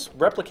 but let's just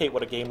replicate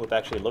what a game loop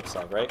actually looks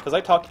like, right? Because I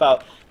talked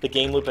about the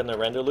game loop and the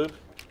render loop.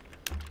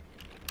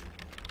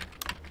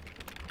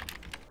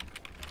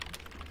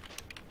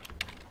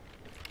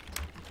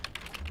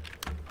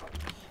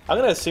 I'm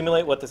going to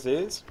simulate what this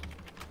is.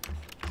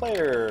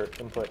 Player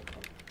input.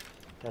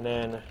 And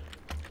then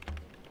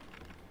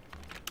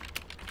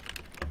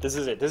this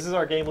is it. This is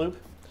our game loop.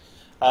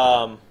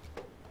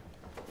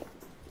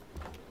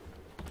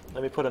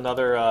 Let me put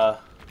another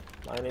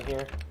line in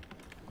here.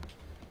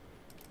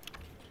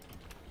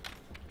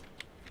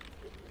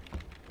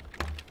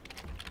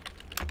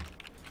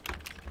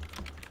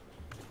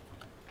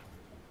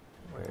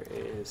 Where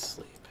is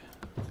sleep?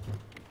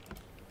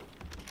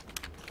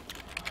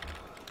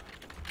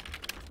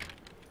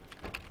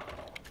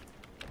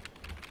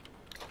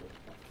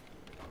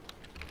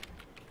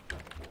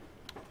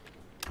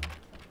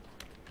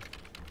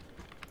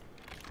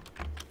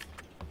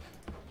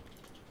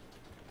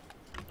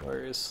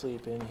 Where is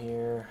sleep in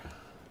here?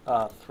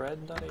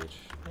 Thread.h,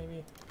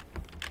 maybe?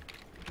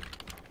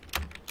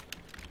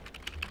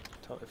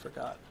 Totally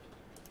forgot.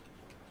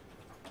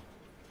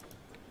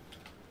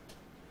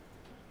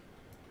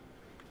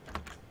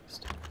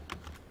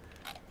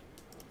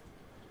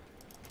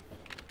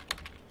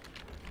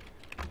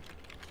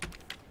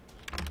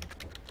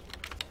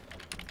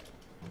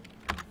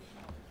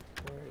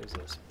 Where is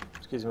this?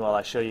 Excuse me while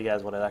I show you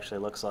guys what it actually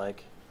looks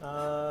like.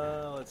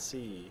 Let's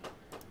see.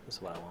 This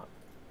is what I want.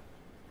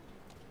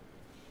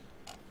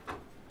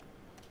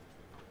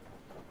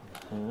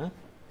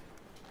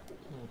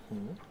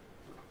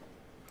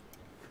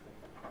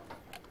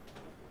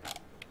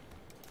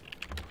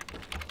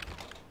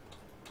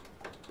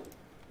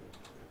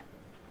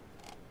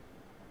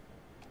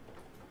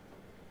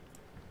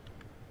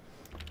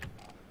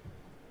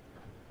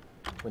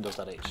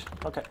 Windows.h.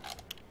 Okay.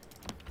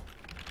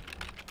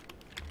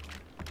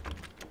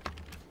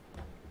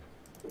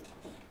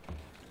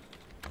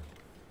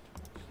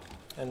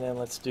 And then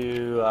let's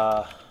do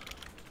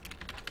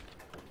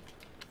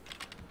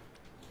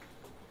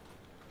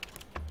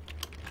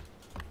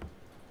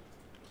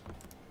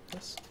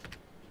this.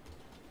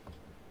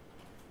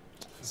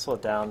 slow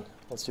it down.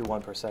 Let's do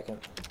 1 per second.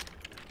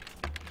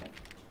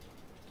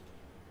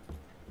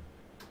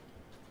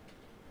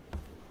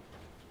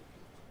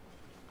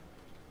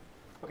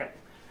 Okay,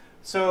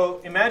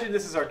 so imagine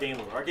this is our game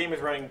loop. Our game is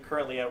running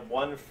currently at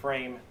 1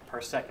 frame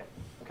per second.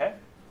 Okay,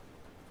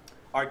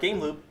 our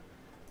game loop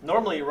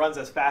normally runs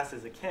as fast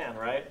as it can,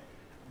 right?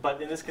 But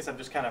in this case, I'm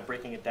just kind of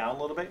breaking it down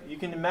a little bit. You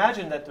can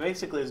imagine that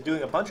basically it's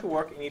doing a bunch of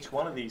work in each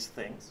one of these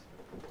things.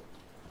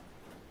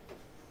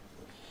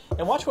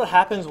 And watch what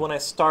happens when I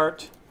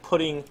start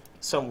putting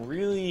some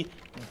really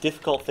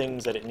difficult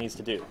things that it needs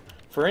to do.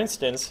 For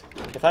instance,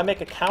 if I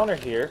make a counter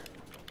here,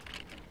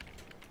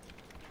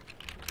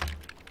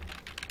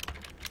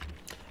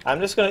 I'm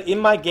just going to, in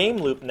my game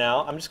loop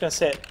now, I'm just going to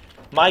say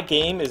my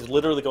game is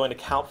literally going to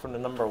count from the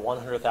number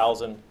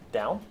 100,000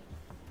 down.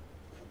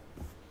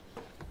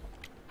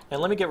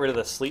 And let me get rid of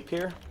the sleep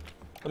here.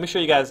 Let me show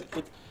you guys,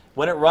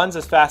 when it runs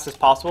as fast as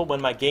possible, when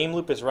my game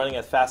loop is running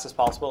as fast as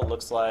possible, it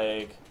looks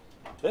like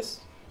this.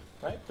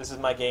 Right? This is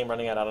my game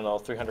running at, I don't know,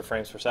 300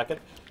 frames per second.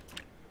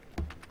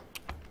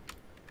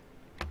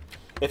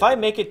 If I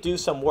make it do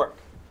some work,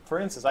 for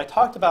instance, I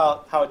talked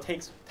about how it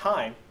takes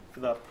time for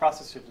the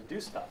processor to do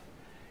stuff.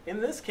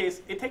 In this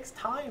case, it takes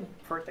time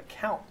for it to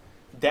count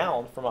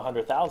down from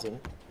 100,000.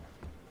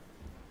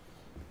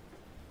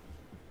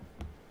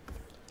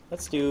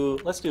 Let's do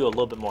a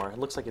little bit more. It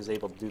looks like it's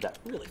able to do that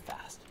really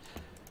fast.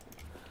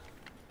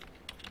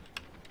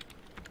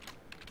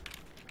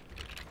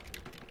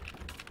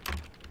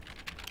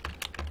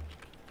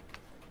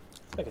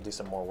 I could do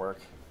some more work.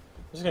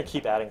 I'm just going to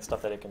keep adding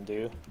stuff that it can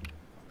do.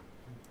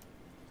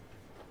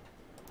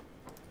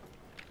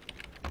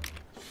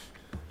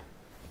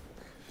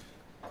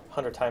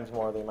 $100 times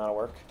more of the amount of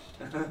work.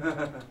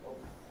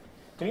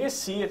 Can you guys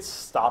see it's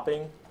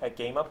stopping at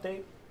game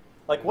update?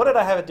 Like, what did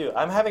I have it do?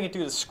 I'm having it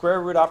do the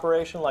square root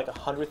operation like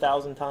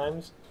 100,000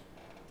 times.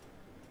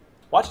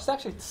 Watch, it's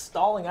actually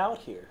stalling out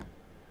here.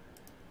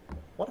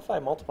 What if I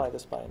multiply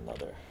this by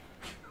another?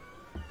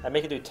 I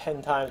make it do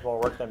 10 times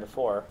more work than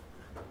before.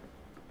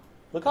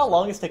 Look how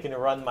long it's taking to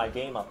run my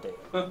game update,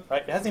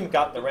 right? It hasn't even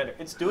gotten the render.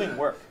 It's doing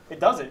work. It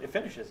does it. It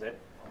finishes it.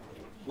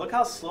 Look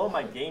how slow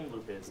my game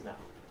loop is now,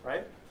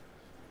 right?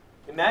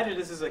 Imagine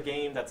this is a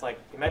game that's like,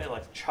 imagine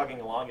like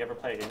chugging along. You ever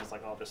play a game that's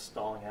like, oh, just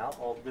stalling out?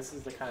 Well, this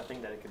is the kind of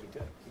thing that it could be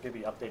doing. It could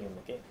be updating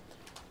the game.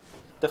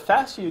 The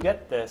faster you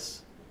get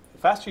this, the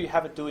faster you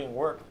have it doing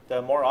work,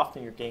 the more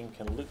often your game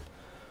can loop.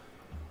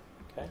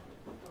 Okay?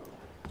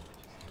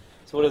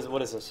 So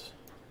what is this?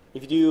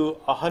 If you do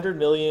 100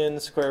 million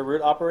square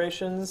root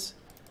operations,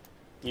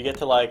 you get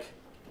to like,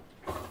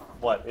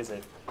 what is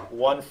it?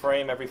 1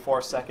 frame every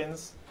 4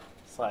 seconds.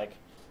 It's like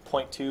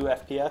 0.2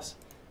 FPS.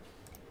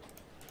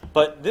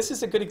 But this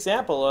is a good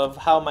example of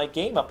how my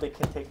game update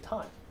can take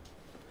time.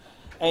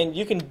 And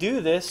you can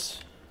do this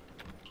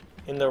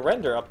in the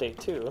render update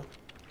too,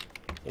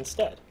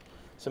 instead.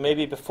 So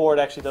maybe before it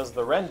actually does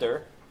the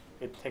render,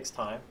 it takes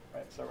time,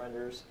 right? So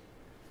renders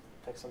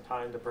takes some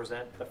time to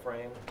present the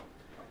frame.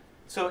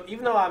 So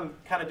even though I'm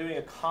kind of doing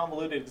a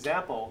convoluted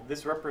example,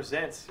 this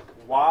represents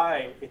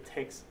why it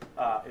takes,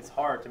 it's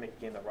hard to make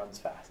a game that runs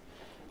fast.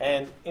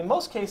 And in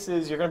most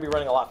cases, you're going to be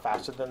running a lot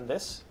faster than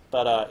this.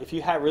 But if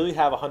you really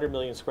have 100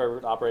 million square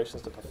root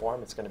operations to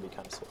perform, it's going to be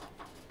kind of slow.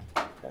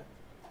 Okay.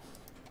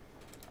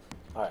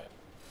 All right.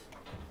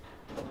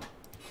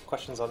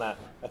 Questions on that?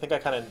 I think I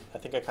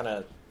kind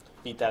of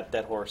beat that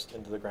dead horse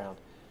into the ground.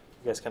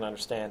 You guys can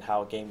understand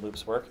how game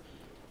loops work.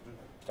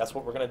 That's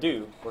what we're going to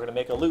do. We're going to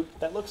make a loop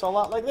that looks a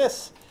lot like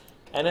this.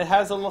 And it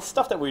has a little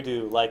stuff that we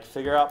do, like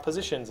figure out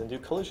positions and do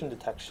collision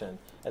detection.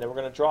 And then we're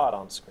going to draw it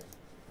on screen.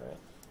 Right?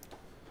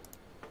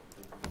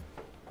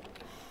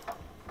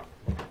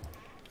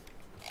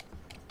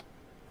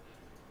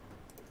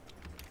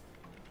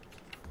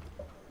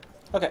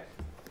 Okay.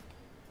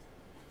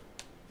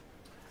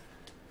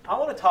 I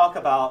want to talk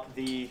about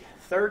the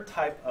third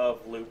type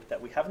of loop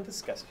that we haven't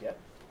discussed yet,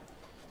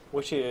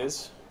 which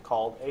is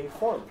called a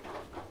for loop.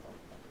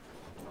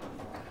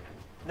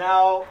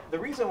 Now, the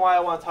reason why I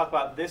want to talk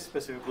about this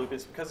specific loop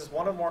is because it's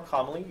one of the more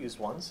commonly used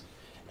ones.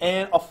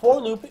 And a for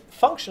loop,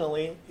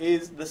 functionally,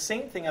 is the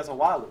same thing as a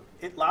while loop.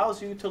 It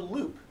allows you to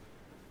loop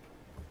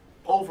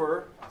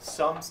over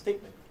some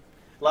statement.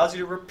 It allows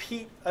you to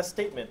repeat a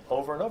statement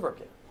over and over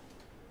again.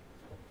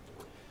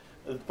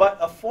 But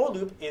a for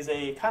loop is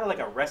a kind of like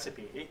a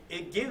recipe.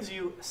 It gives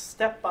you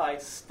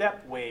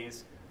step-by-step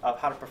ways of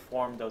how to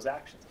perform those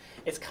actions.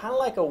 It's kind of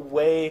like a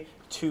way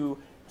to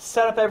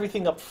set up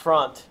everything up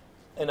front.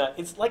 And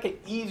it's like an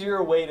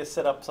easier way to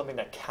set up something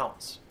that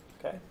counts.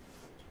 Okay?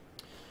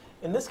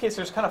 In this case,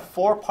 there's kind of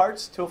 4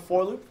 parts to a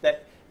for loop.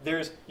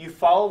 You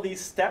follow these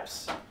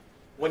steps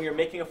when you're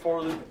making a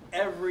for loop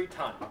every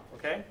time.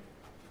 Okay?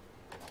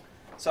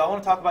 So I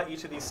want to talk about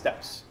each of these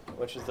steps,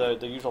 which is the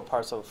usual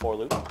parts of a for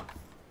loop.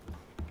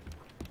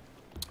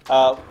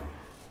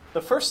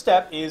 The first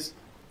step is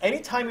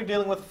anytime you're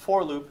dealing with a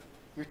for loop,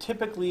 you're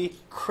typically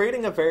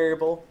creating a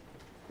variable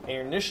and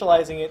you're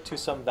initializing it to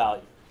some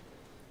value.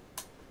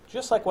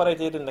 Just like what I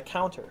did in the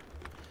counter.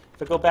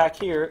 If I go back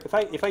here,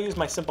 if I use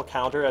my simple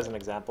counter as an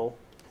example,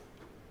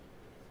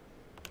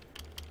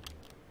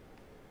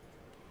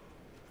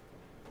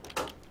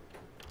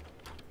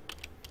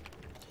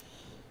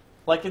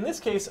 Like in this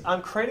case,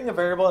 I'm creating a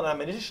variable and I'm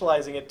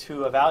initializing it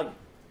to a value.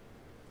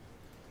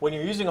 When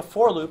you're using a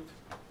for loop,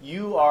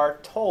 you are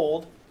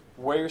told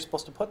where you're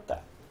supposed to put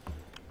that.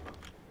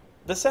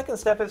 The second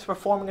step is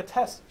performing a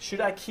test.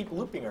 Should I keep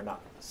looping or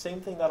not?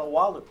 Same thing that a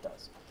while loop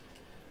does.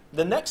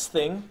 The next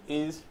thing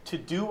is to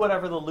do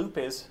whatever the loop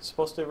is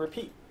supposed to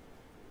repeat.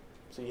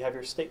 So you have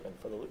your statement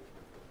for the loop.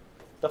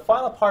 The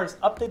final part is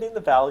updating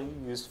the value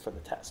used for the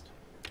test.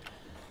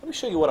 Let me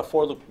show you what a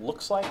for loop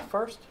looks like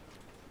first.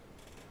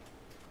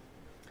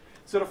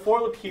 So the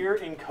for loop here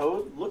in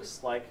code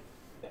looks like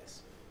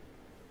this.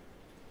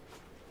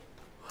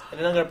 And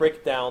then I'm going to break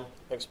it down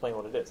and explain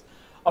what it is.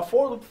 A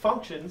for loop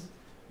functions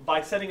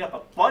by setting up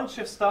a bunch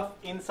of stuff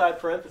inside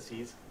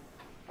parentheses.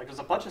 Like there's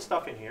a bunch of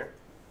stuff in here.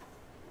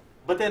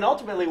 But then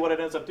ultimately what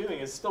it ends up doing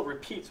is still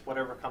repeats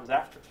whatever comes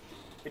after.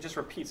 It just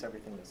repeats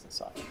everything that's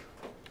inside.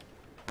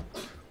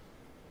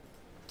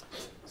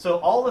 So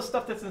all the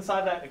stuff that's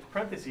inside that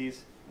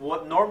parentheses,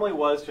 what normally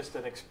was just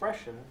an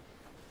expression,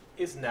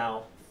 is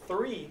now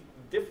 3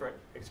 different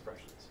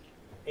expressions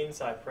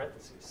inside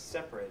parentheses,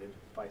 separated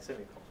by a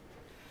semicolon.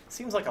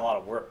 Seems like a lot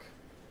of work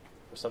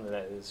for something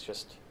that is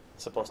just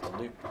supposed to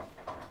loop.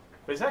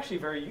 But it's actually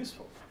very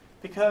useful,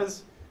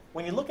 because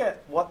when you look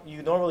at what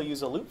you normally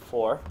use a loop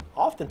for,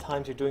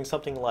 oftentimes you're doing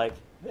something like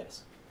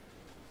this,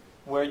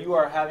 where you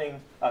are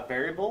having a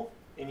variable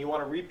and you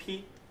want to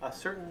repeat a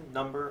certain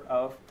number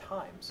of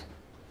times.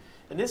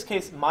 In this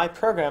case, my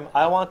program,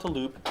 I want to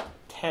loop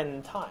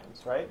 10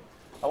 times, right?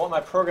 I want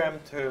my program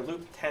to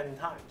loop 10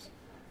 times.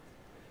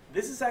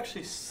 This is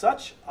actually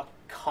such a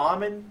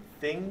common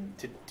thing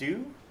to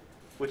do,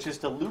 which is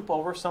to loop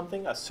over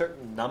something a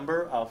certain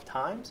number of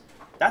times.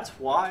 That's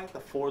why the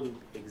for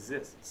loop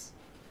exists.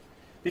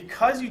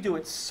 Because you do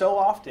it so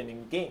often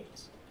in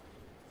games,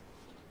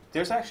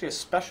 there's actually a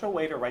special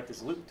way to write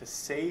this loop to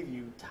save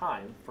you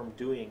time from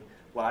doing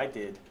what I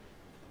did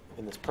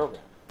in this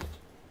program,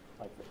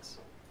 like this.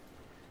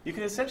 You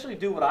can essentially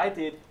do what I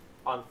did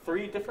on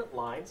 3 different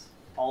lines,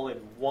 all in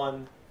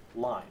one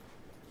line,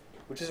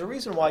 which is a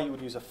reason why you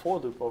would use a for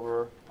loop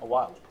over a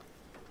while loop.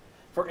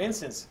 For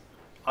instance,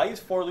 I use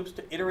for loops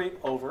to iterate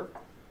over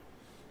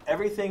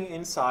everything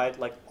inside,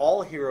 like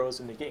all heroes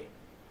in the game.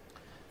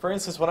 For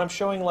instance, when I'm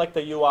showing like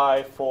the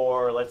UI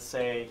for, let's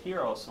say,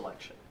 hero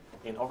selection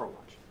in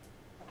Overwatch,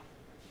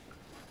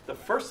 the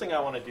first thing I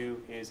want to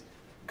do is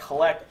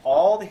collect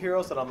all the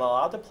heroes that I'm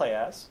allowed to play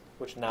as,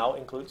 which now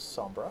includes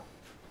Sombra.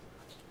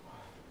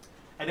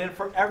 And then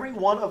for every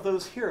one of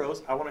those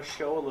heroes, I want to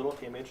show a little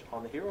image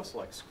on the hero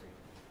select screen.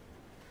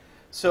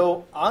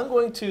 So I'm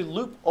going to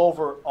loop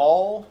over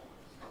all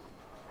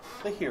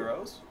the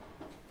heroes,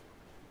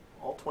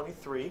 all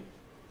 23,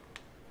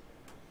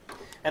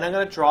 and I'm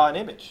going to draw an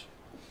image.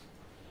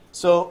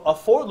 So a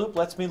for loop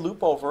lets me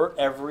loop over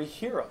every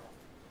hero.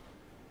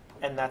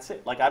 And that's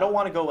it. Like I don't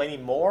want to go any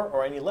more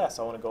or any less.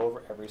 I want to go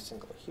over every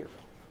single hero.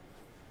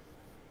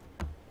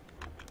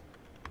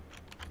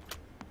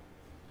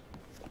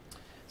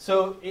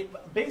 So it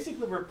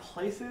basically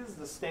replaces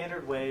the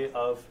standard way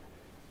of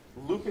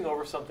looping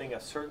over something a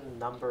certain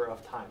number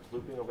of times,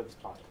 looping over this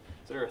body.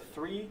 So there are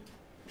 3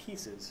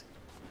 pieces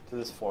to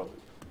this for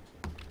loop.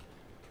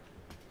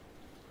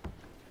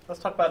 Let's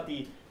talk about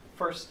the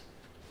first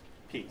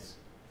piece.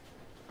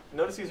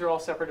 Notice these are all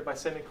separated by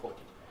semicolon.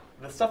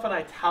 The stuff in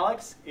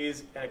italics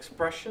is an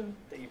expression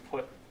that you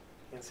put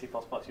in C++.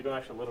 You don't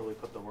actually literally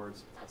put the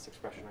words plus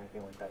expression or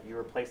anything like that. You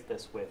replace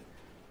this with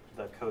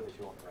the code that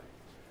you want to write.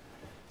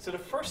 So the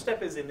first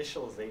step is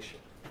initialization.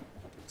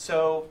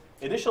 So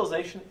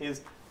initialization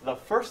is the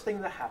first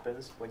thing that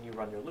happens when you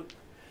run your loop.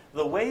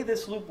 The way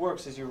this loop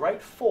works is you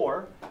write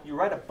for, you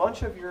write a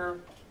bunch of your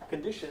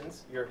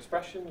conditions, your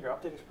expression, your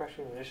update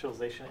expression,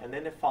 initialization, and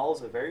then it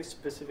follows a very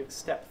specific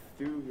step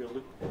through your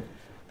loop.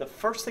 The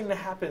first thing that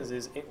happens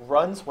is it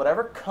runs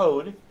whatever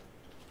code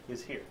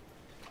is here.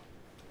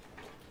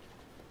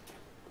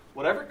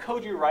 Whatever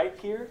code you write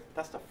here,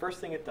 that's the first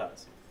thing it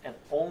does, and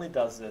only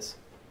does this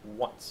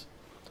once.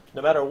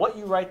 No matter what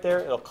you write there,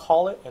 it'll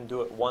call it and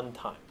do it one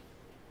time.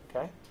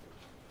 Okay?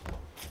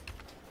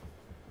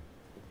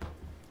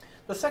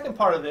 The second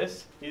part of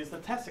this is the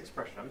test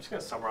expression. I'm just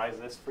going to summarize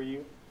this for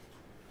you.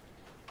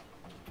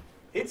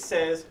 It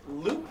says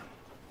loop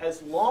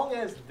as long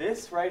as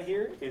this right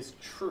here is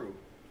true.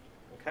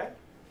 Okay?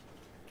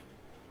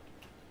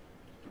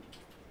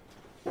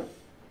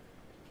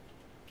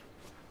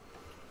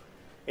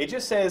 It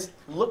just says,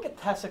 look at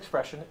test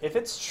expression. If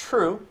it's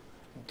true,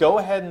 go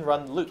ahead and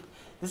run the loop.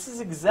 This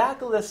is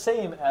exactly the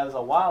same as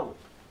a while loop.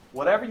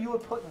 Whatever you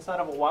would put inside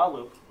of a while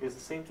loop is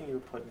the same thing you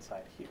would put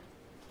inside here.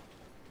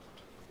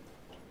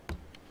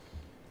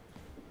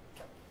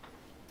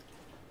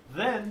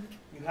 Then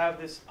you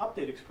have this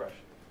update expression.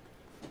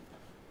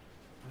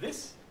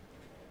 This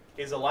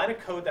is a line of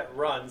code that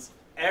runs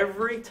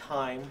every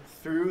time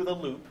through the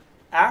loop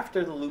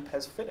after the loop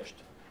has finished.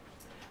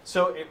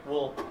 So it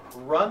will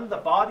run the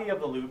body of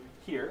the loop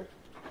here.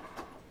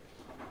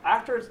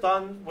 After it's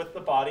done with the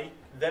body,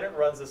 then it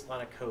runs this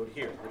line of code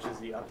here, which is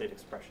the update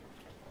expression.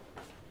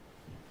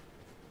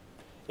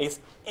 It's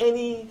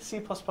any C++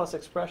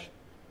 expression.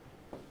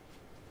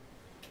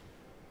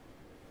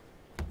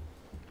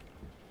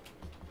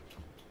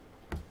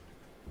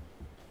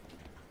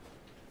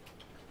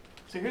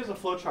 So here's a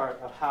flow chart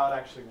of how it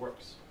actually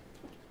works.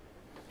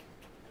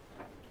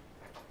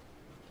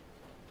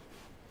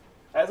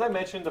 As I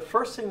mentioned, the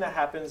first thing that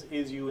happens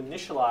is you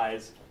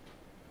initialize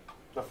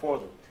the for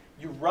loop.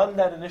 You run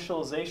that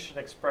initialization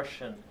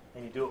expression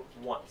and you do it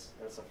once.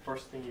 That's the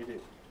first thing you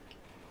do.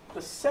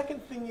 The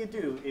second thing you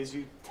do is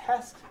you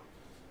test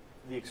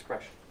the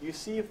expression. You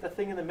see if the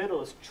thing in the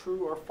middle is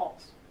true or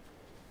false.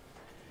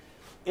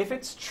 If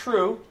it's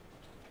true,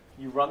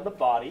 you run the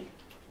body.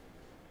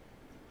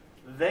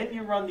 Then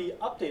you run the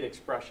update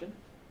expression.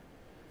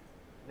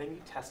 Then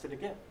you test it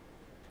again.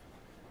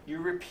 You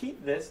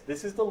repeat this.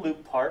 This is the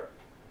loop part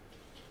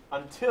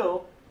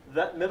until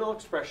that middle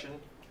expression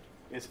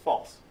is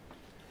false.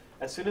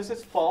 As soon as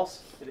it's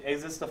false, it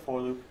exits the for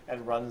loop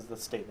and runs the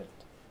statement.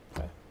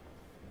 Okay.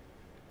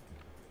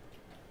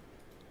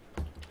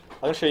 I'm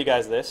going to show you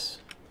guys this.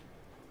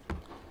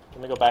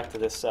 Let me go back to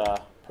this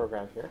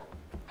program here.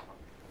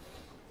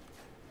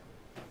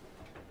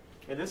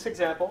 In this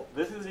example,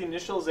 this is the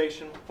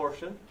initialization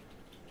portion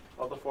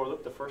of the for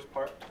loop, the first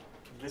part.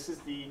 This is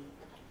the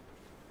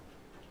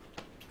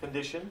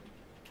condition,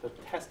 the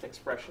test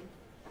expression,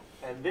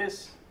 and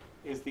this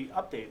is the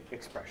update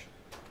expression.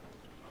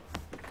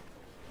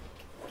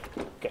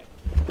 Okay,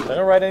 I'm going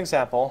to write an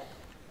example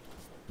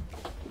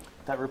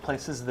that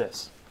replaces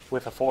this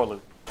with a for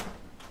loop. Okay.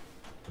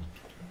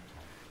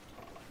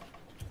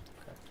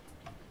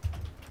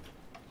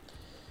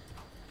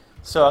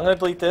 So I'm going to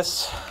delete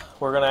this.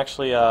 We're going to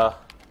actually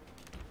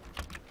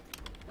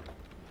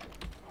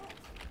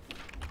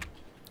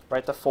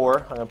write the for.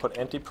 I'm going to put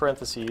empty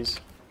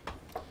parentheses.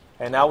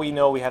 And now we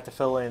know we have to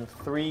fill in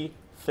 3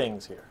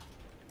 things here.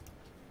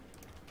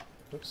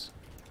 Oops.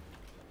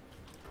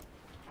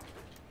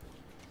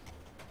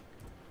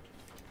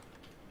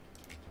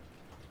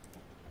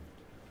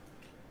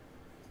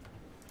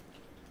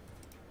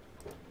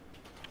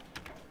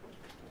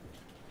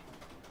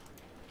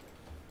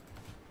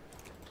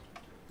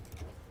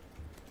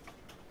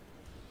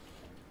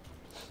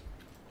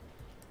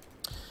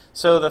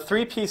 So the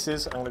 3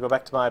 pieces, I'm going to go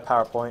back to my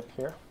PowerPoint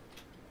here,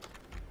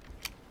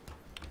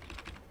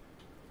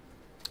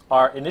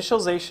 are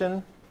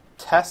initialization,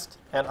 test,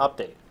 and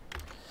update.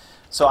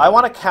 So I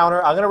want to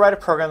counter, I'm going to write a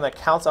program that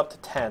counts up to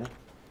 10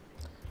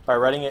 by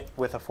writing it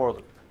with a for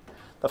loop.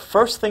 The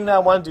first thing that I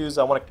want to do is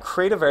I want to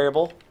create a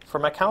variable for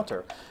my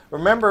counter.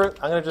 Remember,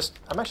 I'm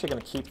actually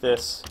going to keep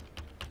this.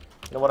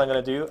 You know what I'm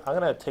going to do? I'm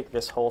going to take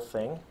this whole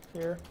thing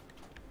here.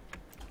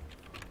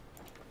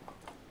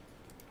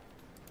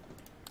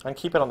 And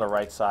keep it on the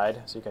right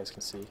side so you guys can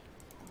see.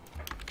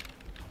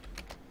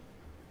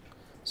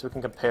 So we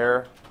can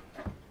compare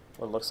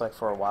what it looks like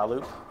for a while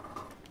loop.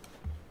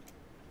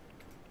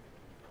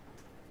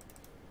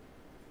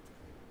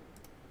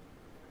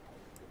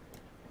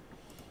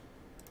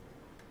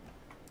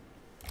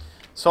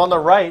 So on the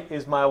right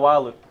is my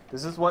while loop.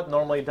 This is what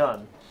normally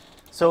done.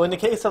 So in the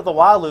case of the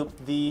while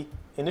loop, the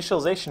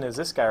initialization is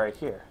this guy right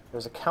here.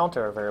 There's a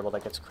counter variable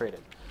that gets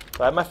created.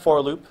 So I have my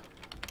for loop.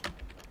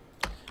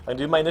 I'm going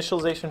to do my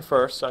initialization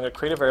first, so I'm going to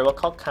create a variable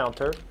called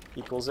counter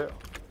equals 0.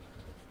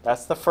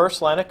 That's the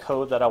first line of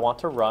code that I want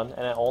to run,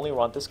 and I only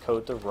want this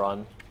code to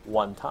run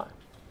 1 time.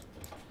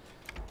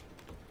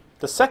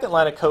 The second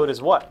line of code is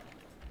what?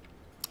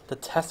 The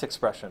test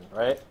expression,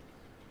 right?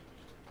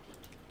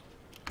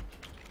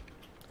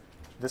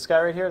 This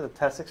guy right here, the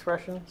test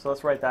expression. So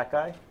let's write that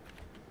guy.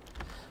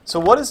 So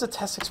what is the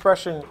test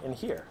expression in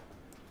here?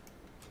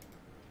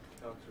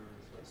 Counter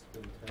is less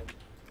than 10.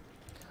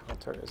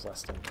 Counter is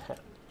less than 10.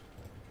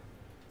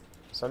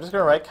 So I'm just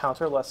going to write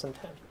counter less than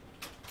 10.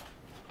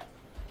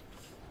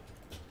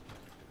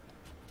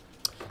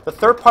 The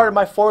third part of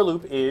my for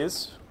loop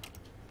is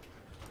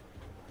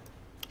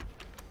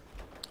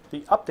the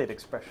update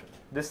expression.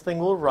 This thing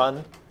will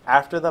run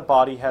after the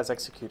body has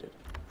executed.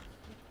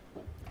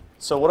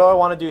 So what do I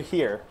want to do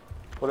here?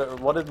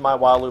 What did my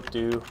while loop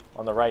do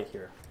on the right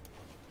here?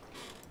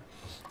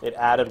 It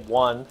added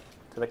 1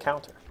 to the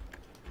counter.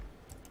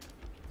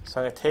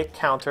 So I'm going to take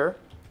counter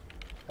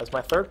as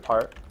my third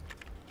part.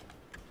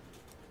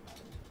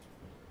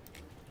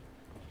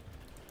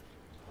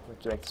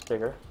 To make this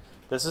bigger.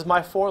 This is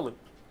my for loop.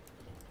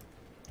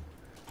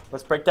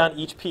 Let's break down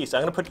each piece.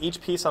 I'm going to put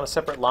each piece on a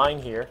separate line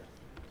here,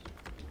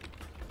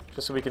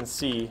 just so we can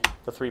see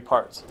the 3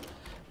 parts.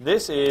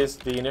 This is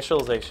the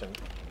initialization.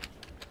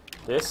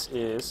 This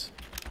is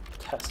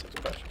test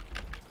expression.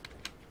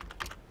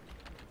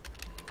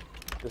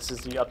 This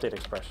is the update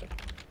expression.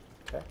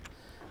 Okay?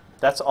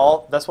 That's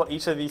all. That's what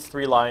each of these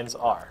 3 lines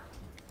are.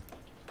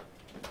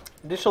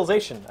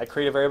 Initialization. I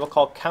create a variable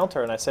called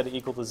counter and I set it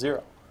equal to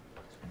 0.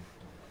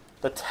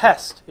 The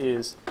test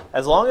is,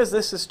 as long as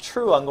this is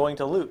true, I'm going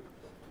to loop.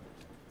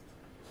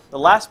 The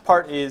last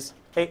part is,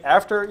 hey,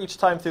 after each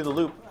time through the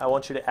loop, I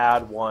want you to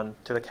add 1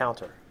 to the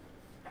counter.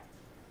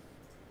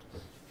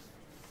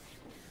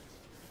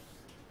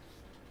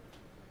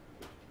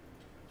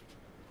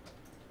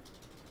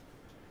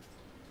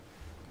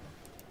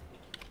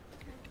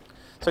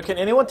 So can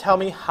anyone tell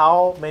me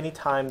how many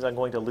times I'm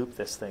going to loop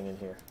this thing in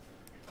here?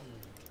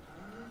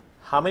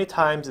 How many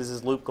times is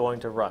this loop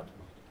going to run?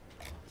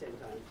 10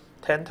 times.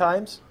 10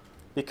 times?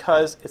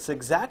 Because it's the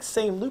exact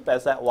same loop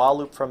as that while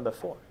loop from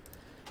before.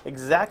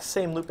 Exact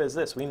same loop as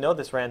this. We know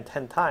this ran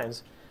 10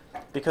 times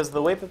because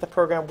the way that the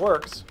program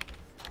works,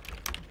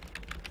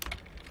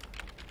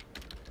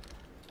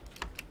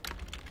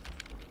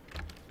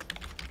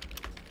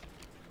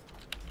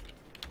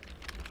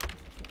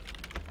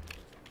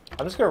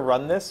 I'm just going to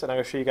run this and I'm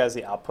going to show you guys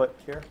the output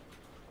here. Do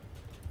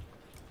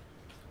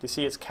you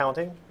see it's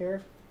counting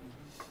here?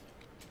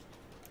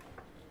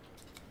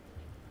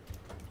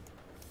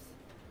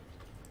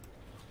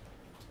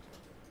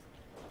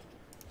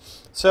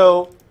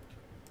 So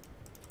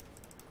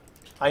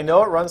I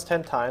know it runs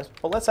 10 times,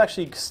 but let's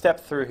actually step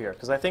through here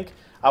because I think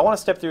I want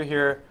to step through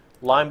here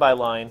line by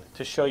line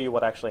to show you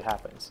what actually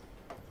happens.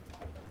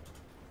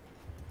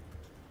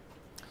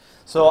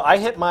 So I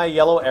hit my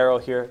yellow arrow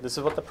here. This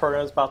is what the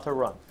program is about to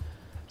run.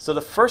 So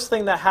the first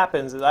thing that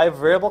happens is I have a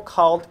variable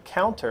called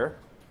counter.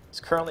 It's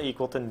currently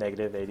equal to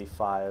negative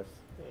 85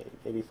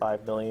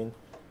 million.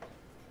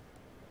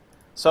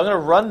 So I'm going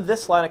to run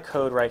this line of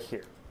code right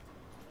here.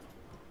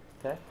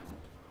 Okay?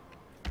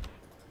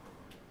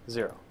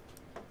 0.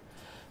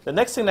 The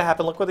next thing to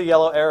happen, look where the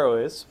yellow arrow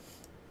is.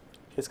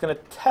 It's going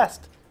to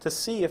test to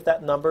see if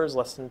that number is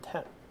less than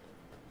 10.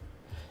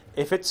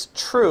 If it's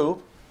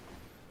true,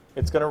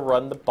 it's going to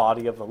run the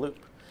body of the loop.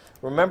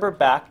 Remember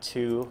back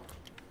to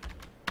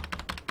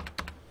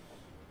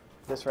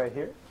this right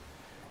here.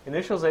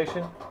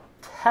 Initialization,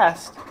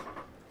 test,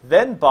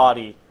 then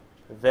body,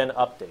 then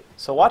update.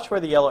 So watch where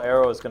the yellow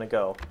arrow is going to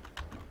go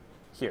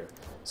here.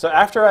 So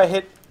after I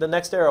hit the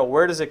next arrow,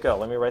 where does it go?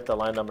 Let me write the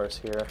line numbers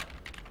here.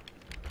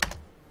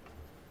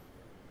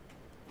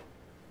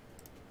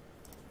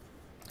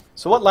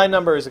 So what line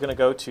number is it going to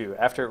go to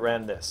after it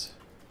ran this?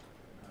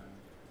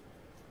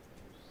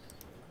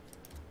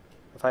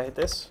 If I hit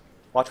this,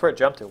 watch where it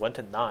jumped to. It went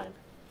to 9.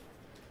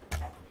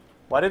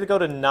 Why did it go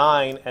to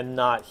 9 and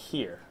not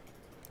here?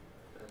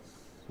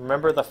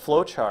 Remember the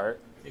flow chart.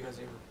 Because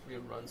it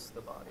reruns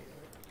the body.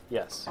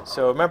 Yes.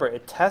 So remember,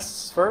 it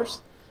tests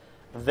first,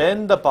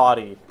 then the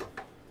body,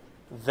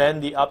 then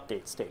the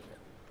update statement.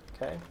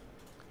 Okay?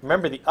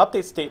 Remember, the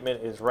update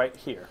statement is right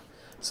here.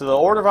 So the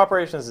order of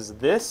operations is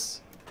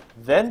this,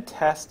 then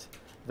test,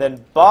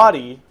 then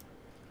body,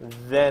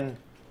 then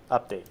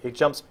update. It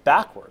jumps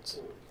backwards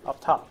up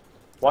top.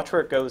 Watch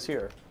where it goes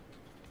here.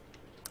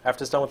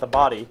 After it's done with the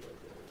body,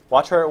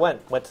 watch where it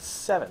went. Went to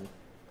 7.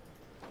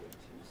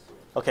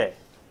 Okay.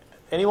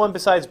 Anyone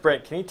besides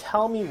Brent, can you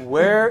tell me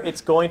where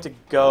it's going to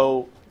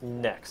go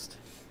next?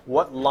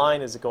 What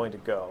line is it going to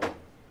go?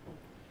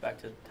 Back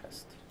to the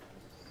test.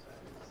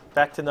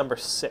 Back to number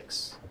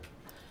 6.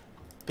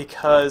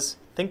 Because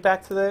think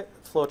back to the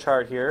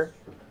flowchart here.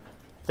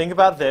 Think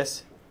about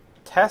this.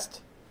 Test,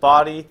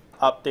 body,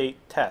 update,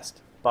 test.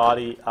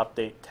 Body,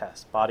 update,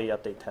 test. Body,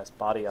 update, test.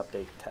 Body,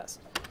 update, test.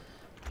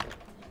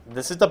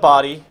 This is the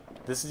body.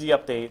 This is the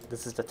update.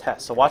 This is the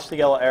test. So watch the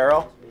yellow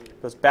arrow.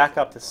 It goes back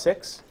up to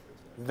 6.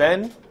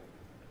 Then,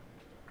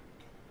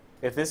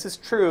 if this is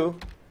true,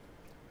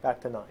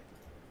 back to 9.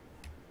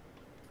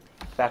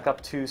 Back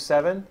up to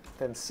 7,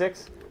 then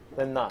 6,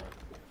 then 9.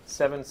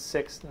 7,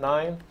 6,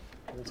 9,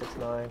 7, 6,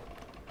 9.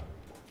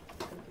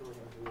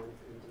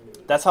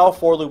 That's how a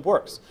for loop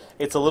works.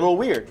 It's a little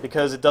weird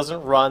because it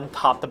doesn't run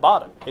top to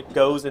bottom. It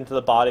goes into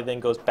the body, then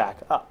goes back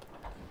up.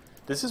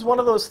 This is one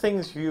of those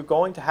things you're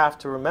going to have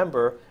to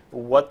remember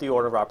what the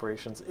order of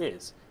operations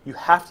is. You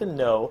have to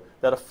know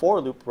that a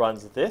for loop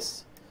runs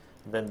this,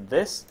 then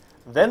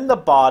the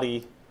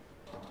body,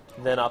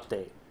 then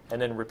update,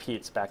 and then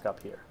repeats back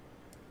up here.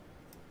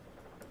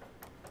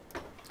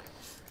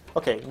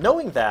 Okay,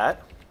 knowing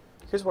that,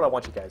 here's what I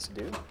want you guys to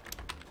do.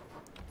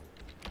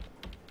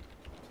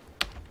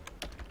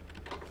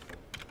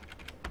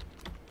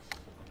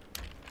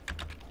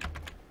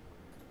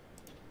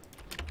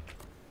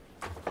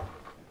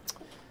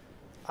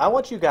 I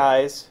want you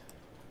guys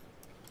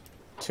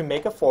to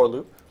make a for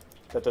loop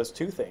that does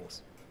 2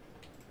 things.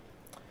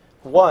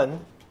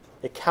 1,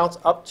 it counts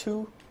up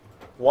to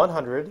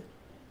 100,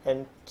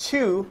 and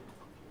 2,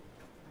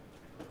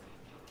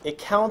 it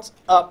counts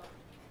up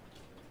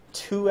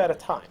 2 at a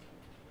time.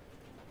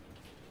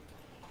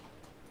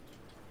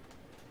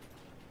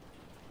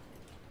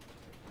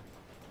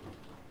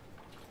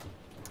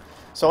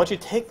 So I want you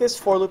to take this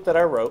for loop that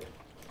I wrote,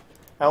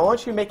 and I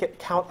want you to make it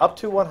count up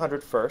to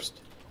 100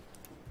 first.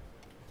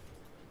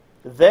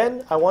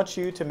 Then I want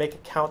you to make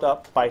it count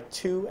up by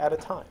 2 at a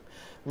time.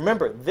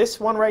 Remember, this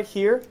one right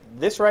here,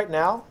 this right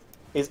now,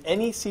 is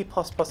any C++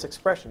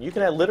 expression. You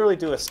can literally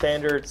do a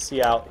standard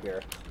cout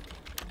here.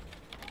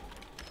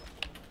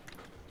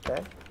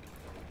 Okay?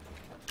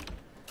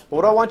 But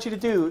what I want you to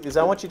do is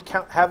I want you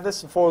to have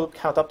this for loop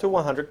count up to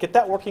 100. Get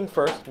that working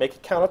first. Make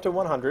it count up to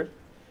 100.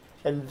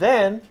 And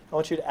then I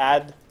want you to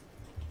add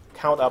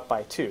count up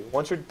by 2.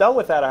 Once you're done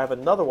with that, I have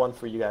another one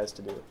for you guys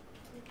to do.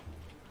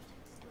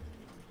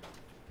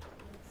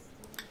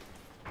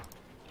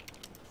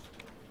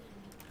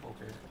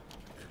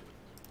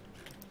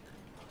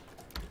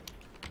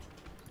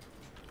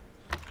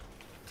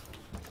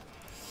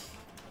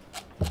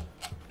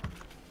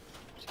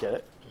 Get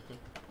it?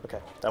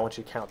 Okay, I want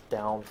you to count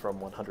down from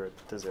 100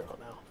 to 0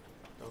 now.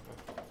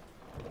 Okay.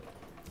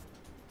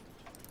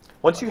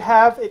 Once you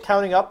have it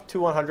counting up to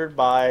 100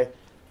 by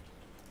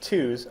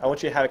 2s, I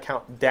want you to have it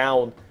count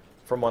down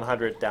from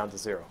 100 down to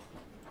 0.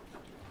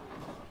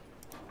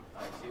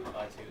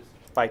 By twos?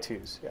 By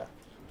 2s, yeah.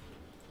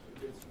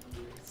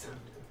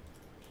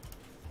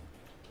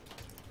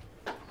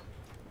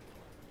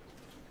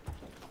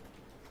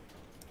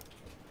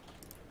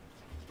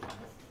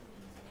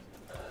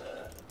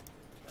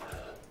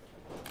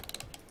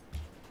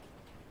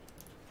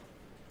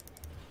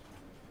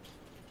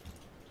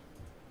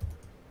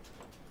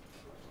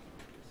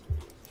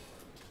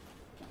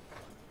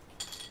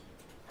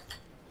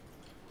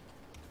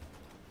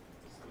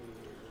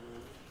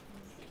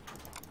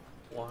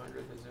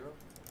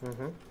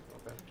 Mm-hmm.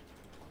 Okay.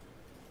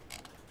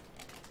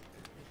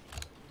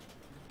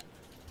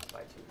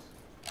 By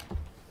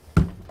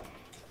twos.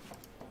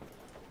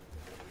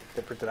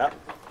 They print it out.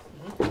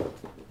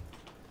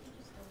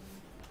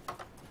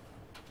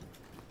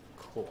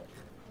 Cool.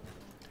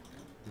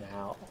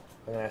 Now,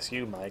 I'm going to ask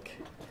you, Mike,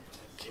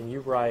 can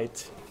you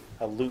write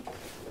a loop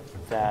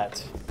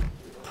that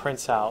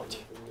prints out,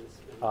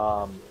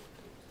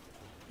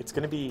 it's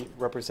going to be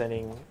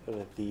representing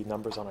the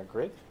numbers on a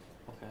grid.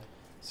 Okay.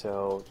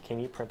 So can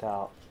you print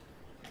out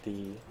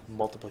the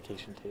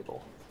multiplication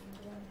table?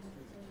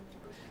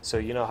 So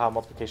you know how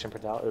multiplication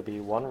prints out? It would be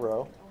one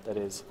row that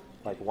is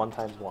like 1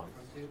 times 1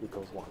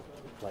 equals 1.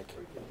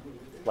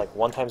 Like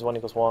 1 times 1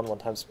 equals 1, 1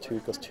 times 2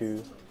 equals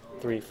 2,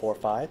 3, 4,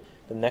 5.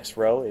 The next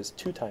row is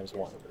 2 times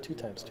 1, 2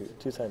 times 2,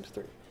 2 times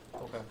 3.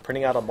 Okay.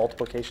 Printing out a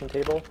multiplication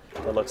table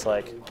that looks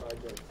like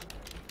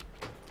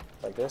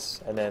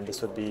this, and then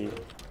this would be,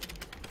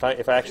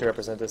 if I actually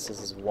represent this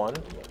is 1,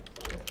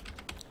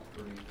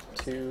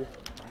 2,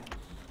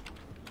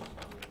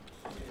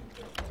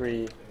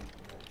 3,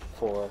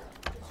 4,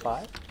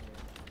 5.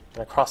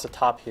 And across the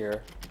top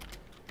here,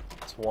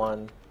 it's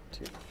 1,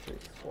 2, 3,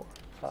 4,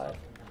 5.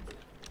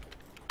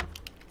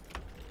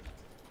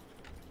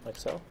 Like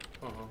so.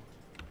 Uh-huh.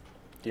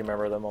 Do you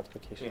remember the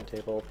multiplication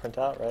table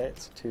printout, right?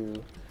 It's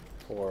 2,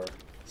 4,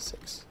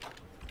 6,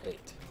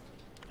 8.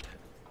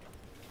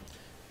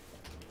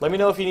 Let me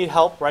know if you need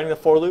help writing the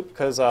for loop,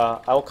 because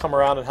I will come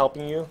around and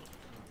helping you.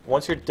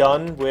 Once you're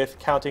done with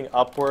counting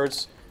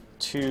upwards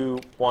to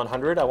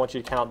 100, I want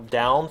you to count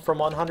down from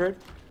 100.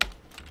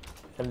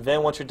 And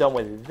then once you're done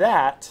with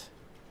that,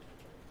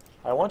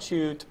 I want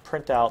you to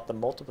print out the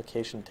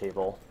multiplication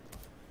table.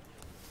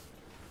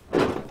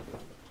 And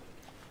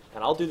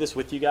I'll do this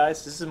with you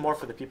guys. This is more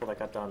for the people that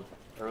got done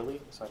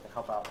early, so I can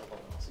help out everyone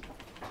else.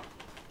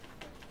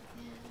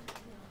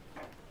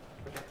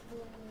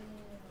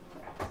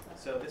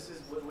 So this is,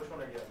 which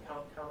one are you going to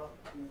count up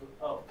to?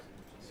 Oh,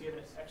 so you have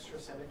an extra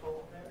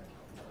semicolon there?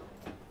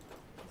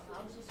 I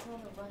was just trying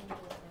to run you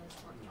with this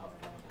one.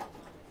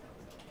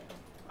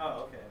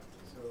 Oh, okay.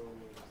 So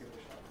give it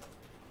a shot.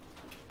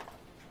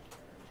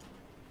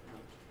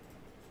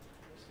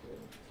 That's good.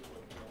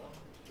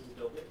 Can you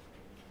build it?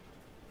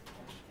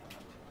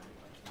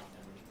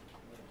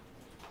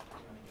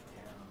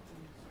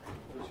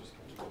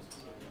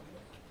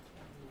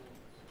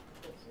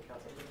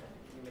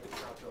 Can you make it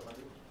count to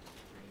 100?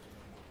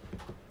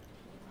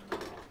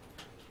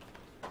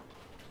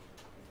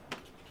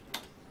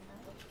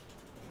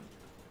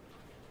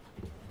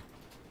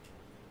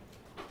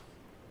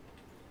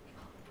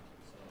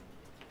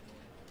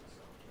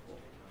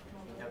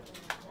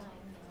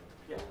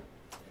 Yeah.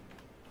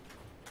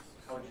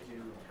 How would you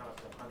do count up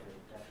to 100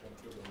 to actually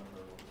include the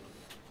number?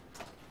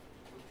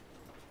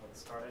 Let's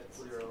start at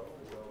 0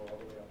 and go all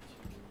the way up to.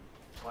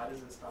 Why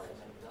does it start at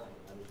 99?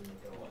 Why doesn't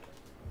it go up?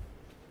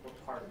 What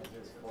part of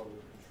this for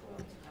loop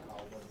control?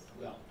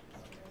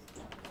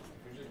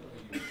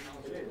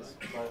 It is,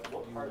 but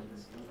what part of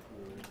this loop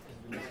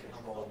is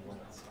control when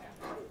it's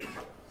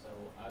So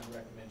I'd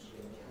recommend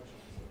you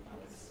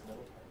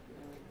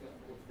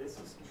if this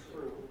is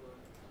true,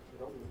 you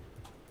don't loop.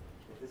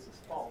 If this is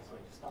false, you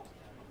stop.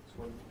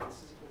 So when this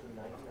is equal to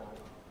 99,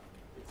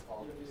 it's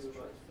all this is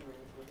true.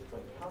 But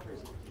the counter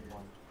is equal to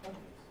 100.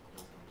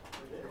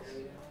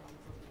 This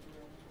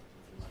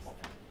is false.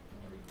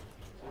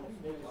 So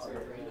maybe it's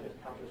even if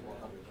counter is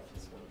 100,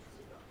 that's still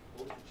true.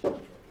 What would you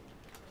change?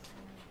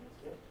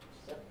 Yep.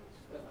 Yep.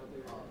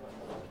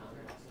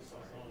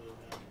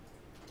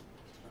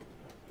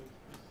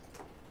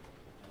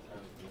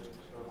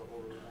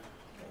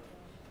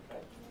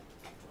 Okay.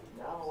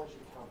 Now I want you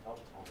to count up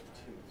out of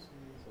 2s.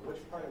 So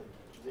which part of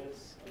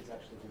this is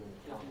actually doing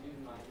the count?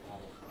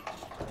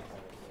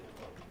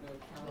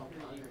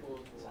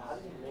 So how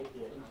do you make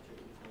it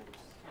equals?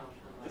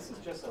 This is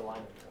just a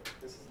line of code.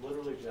 This is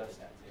literally just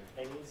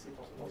any C++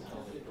 code.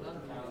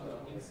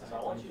 So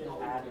I want you to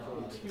add a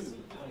 2 to the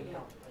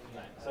count.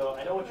 So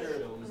I know what you're,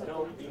 I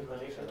know the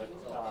inclination, but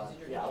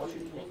yeah, I want you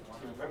to take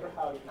 2. Remember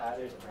how you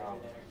added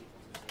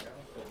the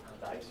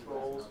dice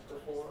rolls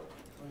before?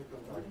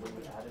 Like when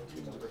we added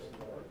 2 numbers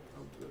together?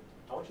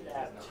 I want you to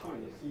add 2.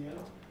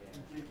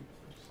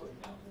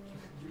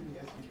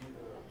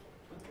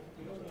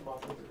 You don't need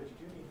mock but you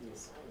do need the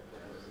assignment.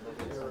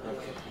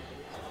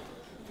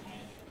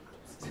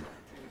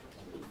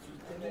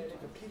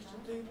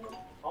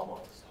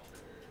 Almost.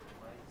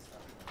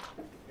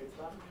 It's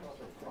not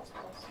plus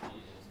plus.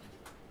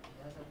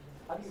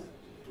 How do you,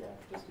 yeah,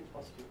 just do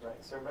plus 2, right?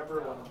 So remember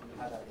when you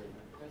had that rate,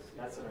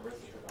 that's an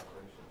arithmetic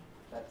operation.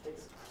 That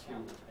takes 2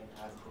 and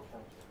adds the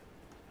counter.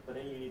 But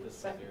then you need the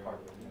second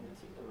part of it. You need to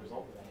take the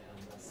result of that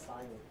and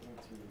assign it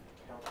into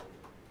counter.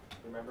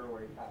 Remember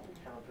where you have the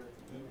counter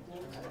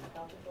equals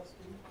counter plus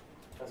 2?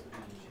 That's what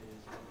you need.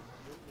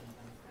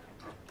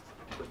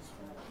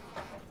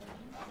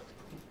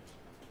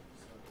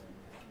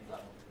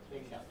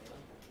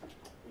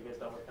 You guys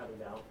done with counting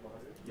down from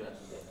 100? Yes.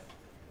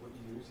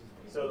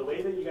 So the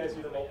way that you guys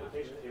do the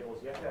multiplication table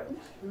is you have to have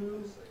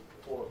 2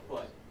 for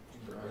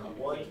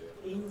one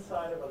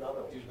inside of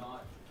another one. Do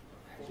not.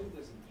 Actually,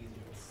 there's an easier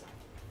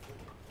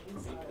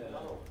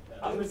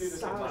I'm going to do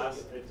this in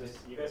class. It just,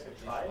 you guys can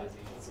try it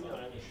and see, and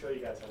I'm going to show you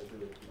guys how to do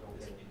it if you don't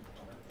get it.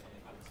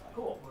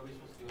 Cool. What are we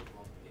supposed to do with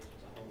multiplication?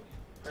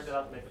 Print it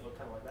out to make it look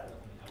kind of like that.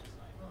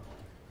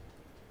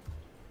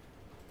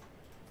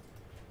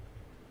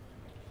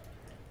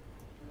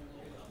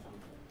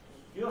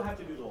 You don't have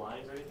to do the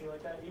lines or anything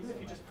like that. Even if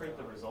you just print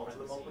the results of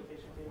the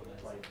multiplication table,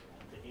 like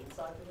the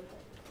inside of it.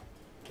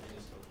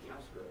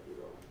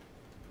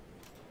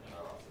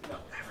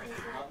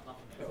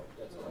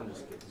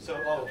 So,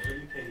 oh, for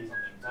you, Katie,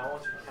 now I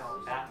want you to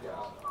count backwards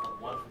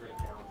from 100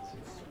 down to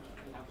 6.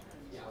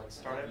 Yeah, like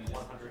start at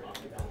 100 and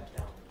go down.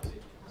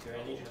 So I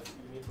need you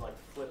need to like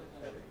flip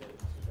everything,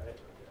 right?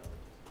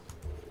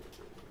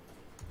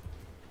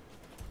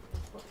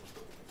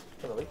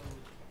 Really?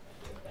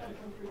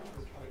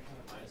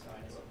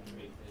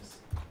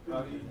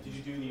 Did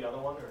you do the other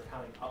one, or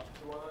counting up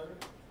to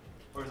 100?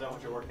 Or is that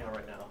what you're working on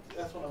right now?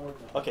 That's what I'm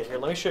working on. Okay, here,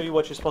 let me show you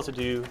what you're supposed to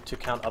do to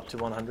count up to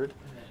 100.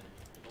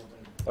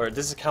 Or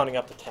this is counting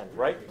up to 10,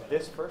 right?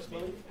 This first,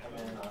 maybe? And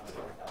then,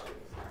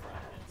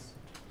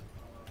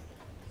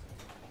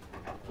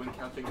 When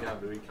counting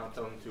down, do we count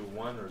down to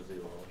 1 or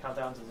 0? count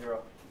down to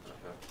 0.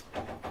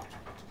 Okay.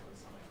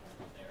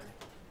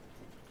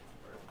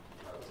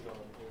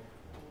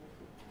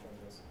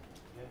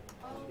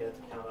 Did you get it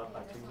to count up by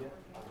 2 yet?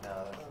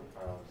 No, that's the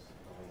part I was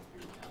only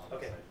 3.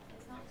 Okay.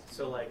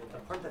 So like the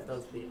part that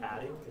does the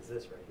adding is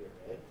this right here,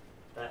 right?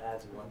 That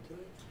adds 1 to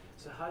it.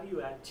 So how do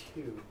you add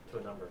 2 to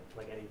a number,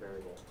 like any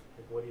variable?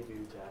 Like what do you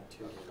do to add 2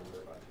 to a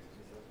number?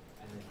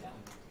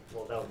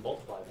 Well, that would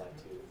multiply by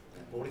 2.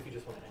 But what if you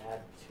just want to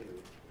add 2 to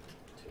it?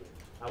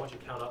 I want you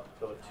to count up,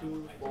 go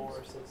 2,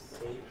 4, 6,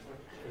 8.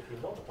 If you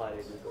multiply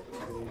it, you go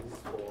 2,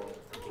 4,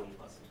 8,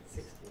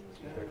 16,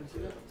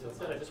 32. So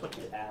instead, I just want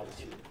you to add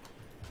 2.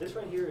 This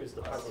right here is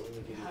the part that you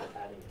need to do the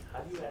adding. How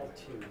do you add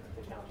 2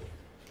 to count it?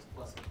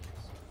 Plus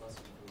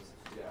equals.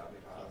 Yeah.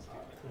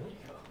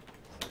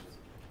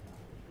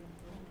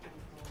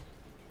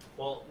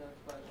 Well,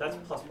 that's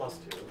plus plus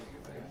 2.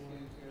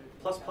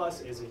 Plus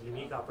plus is a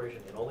unique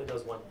operation. It only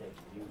does one thing.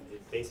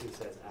 It basically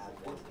says add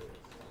 1 to it.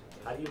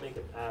 How do you make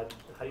it add?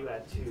 How do you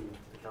add 2 to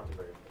count a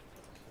variable?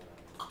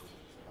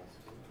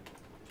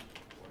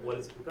 What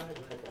is? Go ahead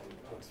and type that.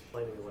 I'll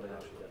explain to you what it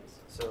actually does.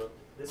 So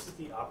this is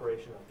the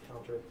operation of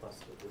counter plus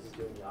 2. This is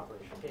doing the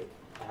operation. Hey,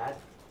 add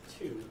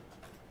 2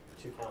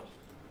 to count,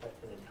 right?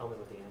 And then tell me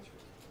what the answer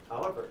is.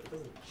 However, it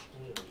doesn't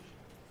change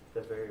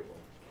the variable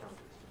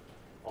counter.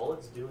 All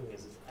it's doing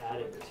is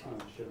adding 2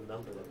 to the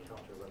number that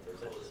counter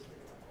represents.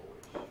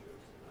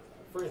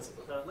 For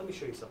instance, let me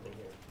show you something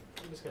here.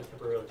 I'm just going to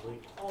temporarily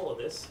delete all of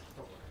this.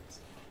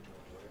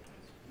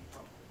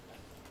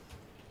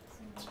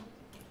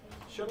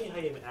 Show me how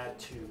you add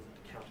 2 to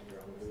counter here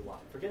on the new line.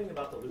 Forgetting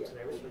about the loops and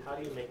everything, how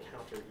do you make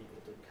counter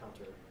equal to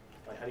counter?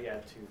 Like, how do you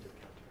add 2 to the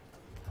counter?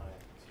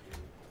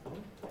 How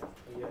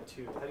do you add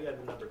 2? How do you add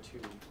the number 2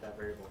 to that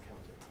variable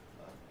counter?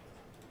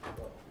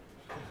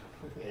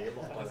 Yeah, you're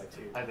multiplying by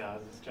 2. I know, I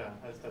was just trying,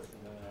 I was testing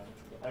that out.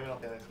 I mean,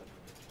 okay, that's good.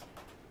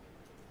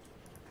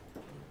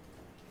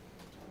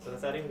 So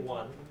that's adding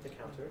 1 to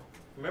counter.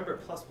 Remember,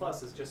 plus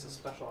plus is just a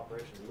special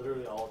operation.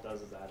 Literally all it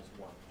does is add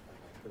 1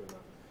 to the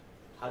number.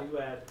 How do you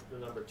add the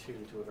number 2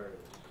 to a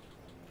variable?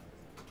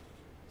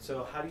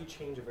 So how do you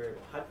change a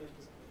variable?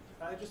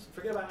 I just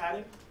forget about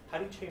adding. How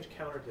do you change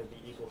counter to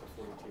be equal to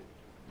 42?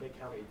 Make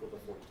counter equal to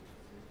 42.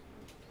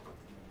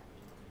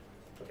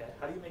 Okay,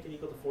 how do you make it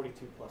equal to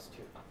 42 plus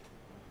 2?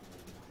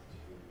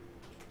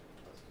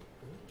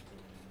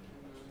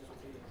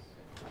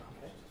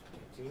 Okay,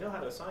 so you know how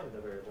to assign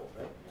the variable,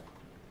 right?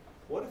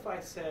 What if I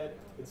said,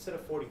 instead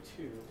of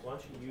 42, why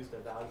don't you use the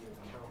value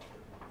of counter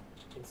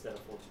instead of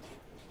 42?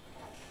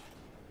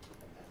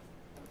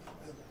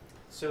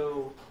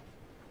 So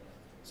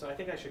I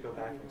think I should go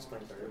back and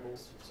explain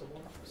variables some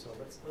more. So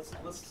let's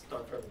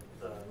start from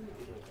the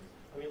beginning.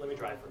 Let me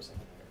drive for a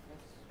second here.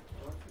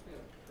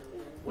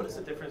 What is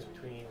the difference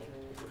between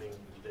doing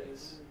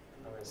this?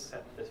 I'm going to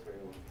set this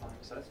variable to counter.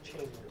 So that's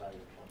changing the value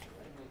of counter,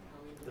 right?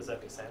 Does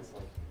that make sense?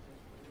 Like,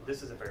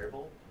 this is a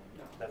variable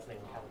that's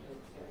named counter,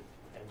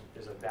 and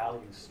there's a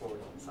value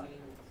stored inside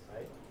it,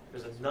 right?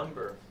 there's a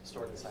number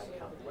stored inside the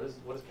counter.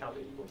 What is counter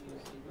equal to?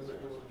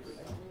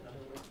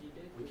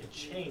 We can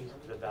change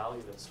the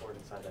value that's stored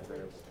inside that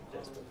variable to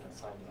this, but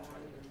inside that,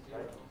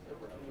 right?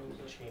 We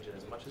can change it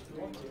as much as we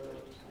want to.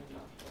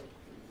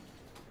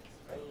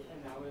 Right?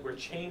 We're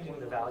changing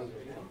the value of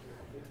the counter.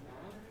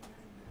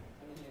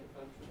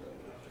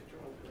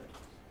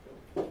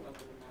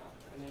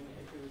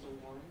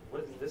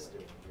 What is this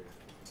doing here?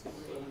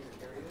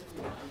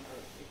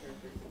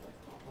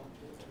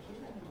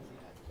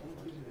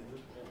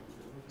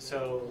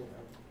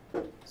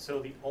 So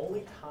the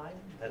only time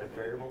that a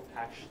variable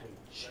actually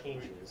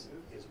changes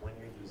is when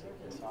you're using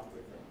this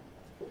operator.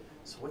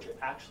 So what you're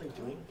actually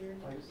doing here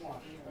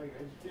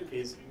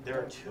is there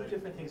are two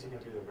different things you can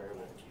do to a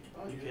variable.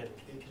 You can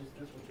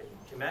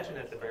imagine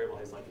that the variable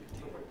is like a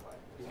container.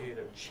 You can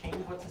either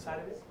change what's inside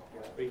of it,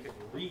 or you can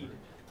read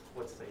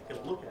what's there. You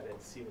can look at it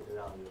and see what the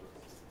value is.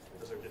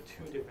 Those are the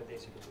two different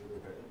things you can do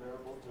with a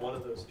variable. One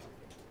of those two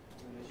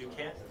things. You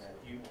can't.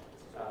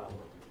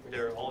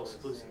 They're all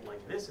exclusive.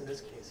 Like this in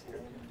this case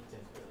here,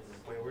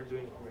 when we're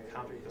doing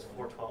counter equals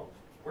 412,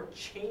 we're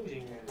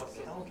changing what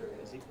counter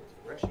is equal to.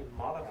 We're actually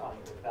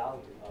modifying the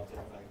value of it.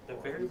 The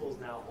variable is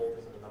now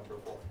holding the number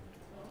 1.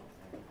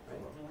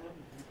 Right?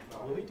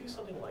 When we do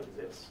something like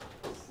this,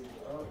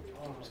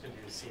 I'm just going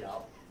to do C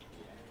out.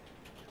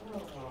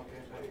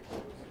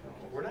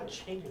 We're not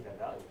changing that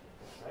value,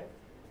 right?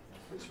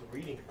 We're just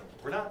reading from it.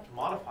 We're not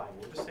modifying.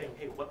 We're just saying,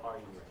 hey, what are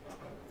you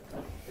right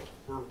now?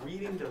 We're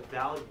reading the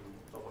value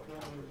of what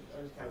counter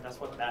is. And that's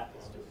what that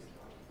is doing,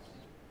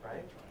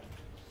 right?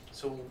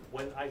 So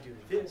when I do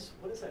this,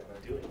 what is that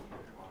doing?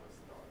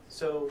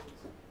 So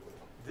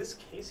this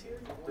case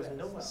here, there's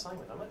no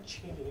assignment. I'm not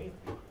changing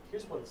anything.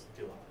 Here's what it's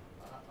doing.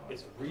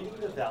 It's reading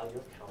the value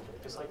of counter,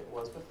 just like it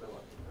was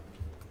before.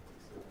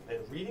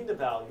 Then reading the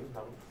value of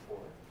number 4,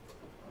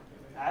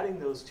 adding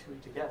those two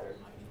together, and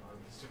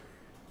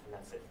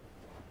that's it.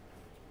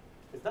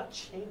 It's not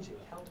changing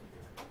counter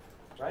here,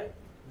 right?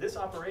 This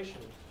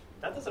operation,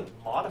 that doesn't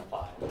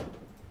modify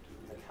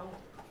the counter,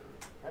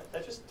 right?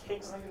 That just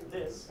takes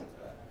this,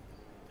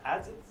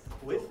 adds it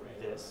with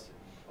this,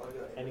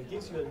 and it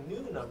gives you a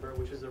new number,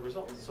 which is the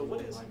result. So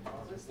what is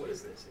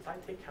this? If I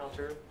take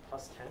counter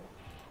plus 10,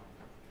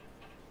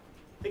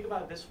 think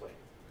about it this way.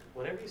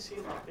 Whenever you see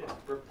it like this,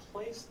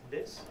 replace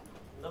this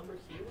number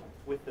here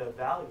with the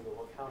value of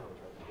what counter is.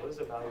 What is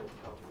the value of the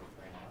counter?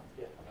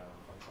 Yeah.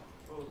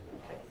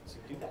 Okay, so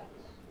you do that.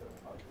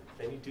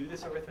 Then you do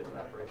this arithmetic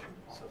operation.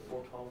 So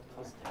 412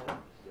 plus 10,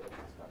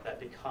 that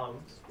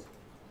becomes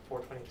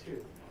 422.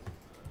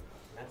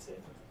 And that's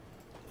it.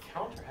 The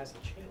counter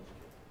hasn't changed.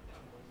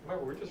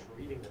 Remember, we're just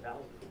reading the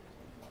value.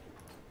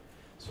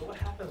 So what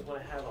happens when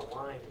I have a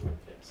line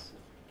like this?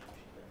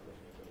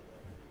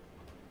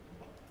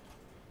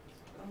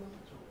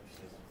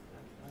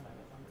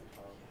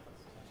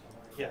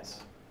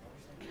 Yes.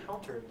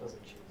 Counter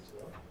doesn't change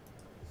though.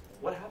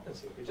 What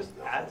happens here? It just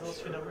adds those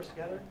two numbers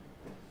together.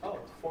 Oh,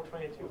 it's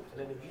 422. And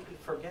then it immediately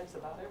forgets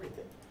about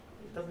everything.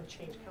 It doesn't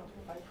change counter.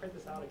 If I print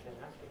this out again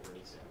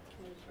afterwards,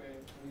 like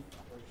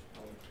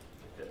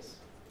this.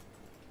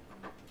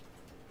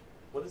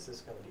 What is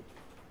this going to be?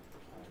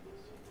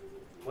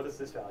 What is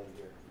this value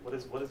here? What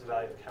is the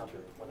value of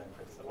counter when I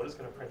print this out? What is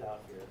going to print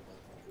out here?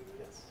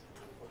 Yes.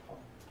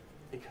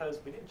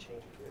 Because we didn't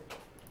change it here.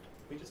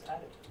 We just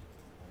added it.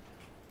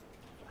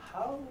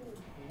 How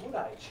would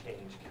I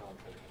change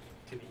counter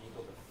to be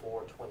equal to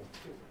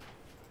 422?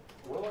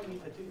 What do I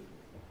need to do?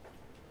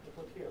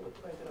 Look here. Look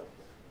what I did up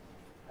here.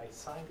 I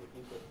assigned it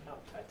equal to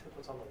counter. I took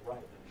what's on the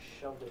right and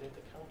shoved it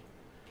into counter.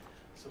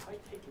 So if I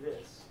take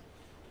this,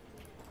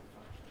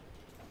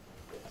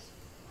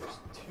 there's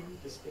two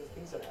distinct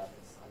things that happen.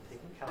 I'm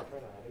taking counter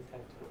and I'm adding 10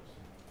 to it.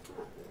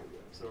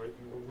 So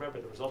you remember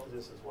the result of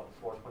this is what,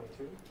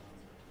 422?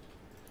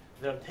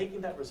 Then I'm taking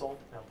that result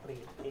and I'm putting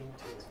it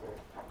into this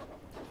variable.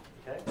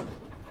 Okay?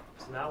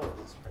 So now what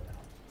does this print out?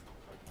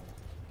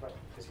 Right,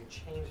 because you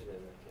changed it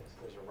in that case.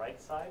 There's a right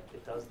side,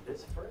 it does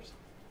this first,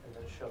 and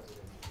then shoves it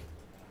into here.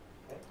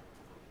 Okay?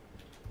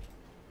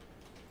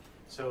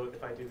 So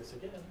if I do this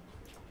again,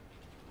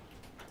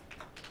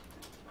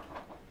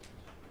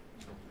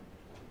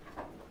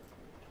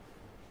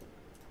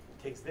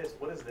 takes this.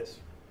 What is this?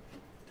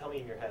 Tell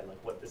me in your head,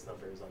 like what this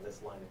number is on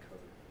this line of code.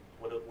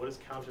 What is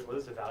counter? What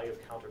is the value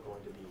of counter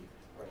going to be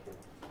right here?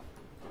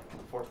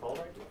 412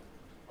 right here.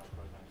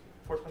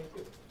 422.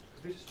 Because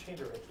we just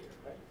changed it right here,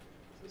 right?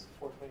 So this is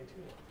 422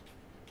 now.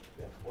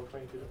 We have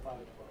 422 to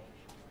 512,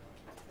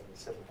 and we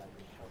set it back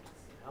in counter.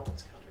 Now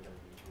what's counter going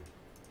to be here?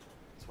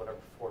 It's whatever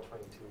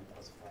 422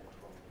 plus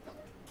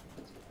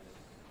 512 is.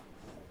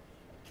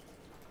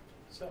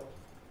 So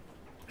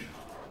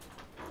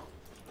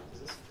is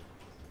this?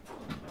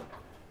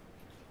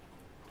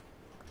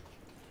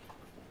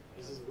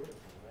 This is weird,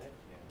 right?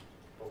 Yeah.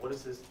 But what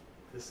is this?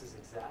 This is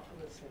exactly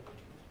the same as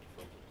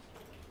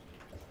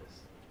this.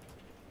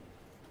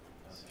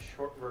 It's a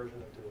short version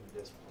of doing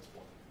this plus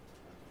 1.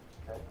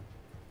 Okay?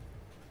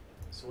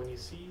 So when you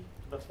see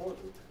the for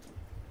loop,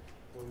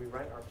 when we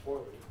write our for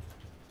loop,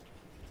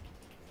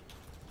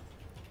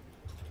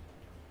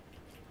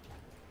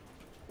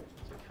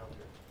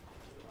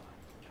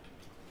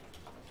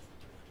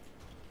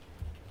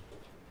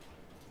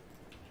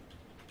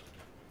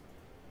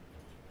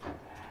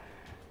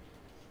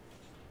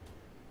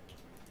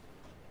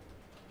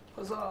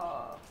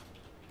 Huzzah!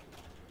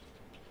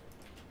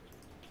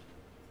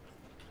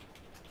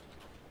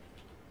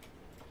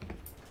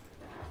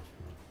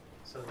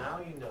 So now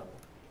you know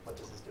what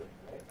this is doing,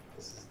 right?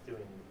 This is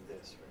doing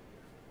this right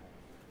here.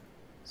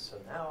 So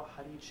now,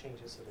 how do you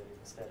change it so that it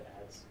instead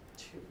adds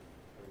 2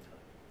 every time?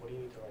 What do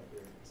you need to write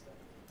here instead?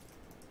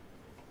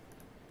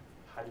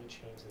 How do you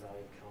change the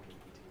value of counter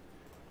bt?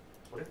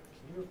 What if,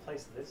 can you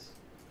replace this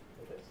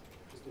with this?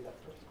 Just do that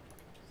first.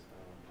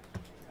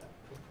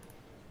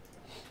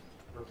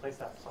 Replace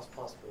that plus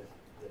plus with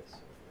this.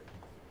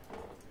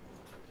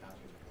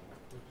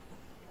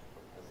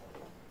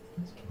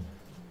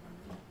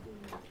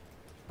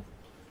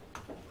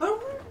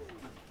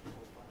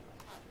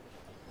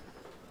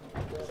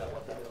 Is that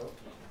what that is?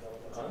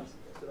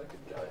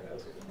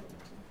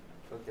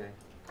 Okay.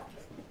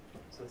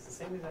 So it's the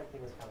same exact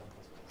thing as counter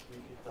plus plus.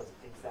 It does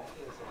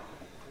exactly the same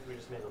thing. We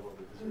just made it a little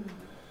bit easier.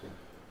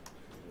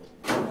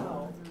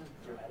 Now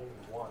you're adding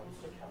 1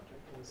 to the counter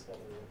instead of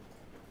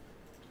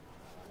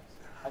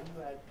how do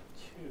you add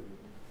 2 to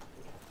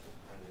the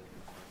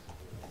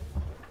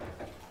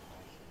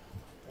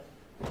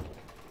counter?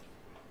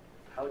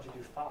 How would you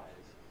do 5s? How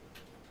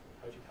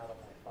would you count up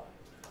by 5?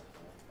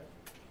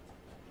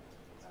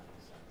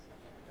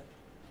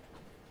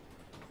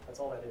 That's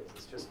all that is.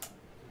 It's just,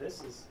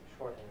 this is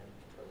shorthand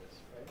for this,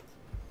 right?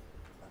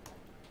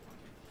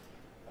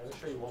 I'm going to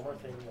show you one more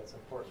thing that's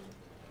important.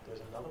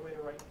 There's another way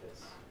to write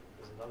this.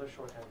 There's another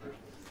shorthand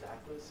version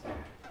exactly the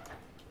same.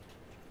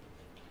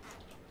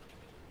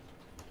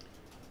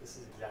 This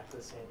is exactly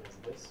the same as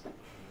this.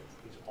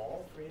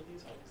 All 3 of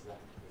these are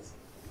exactly the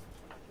same.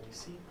 When you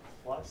see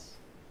plus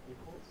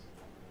equals,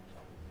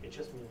 it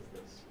just means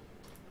this.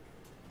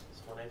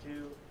 So when I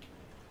do,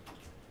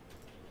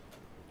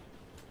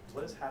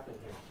 what is happening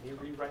here? Can you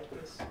rewrite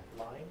this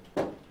line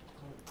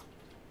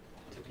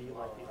to be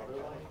like the other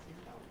line?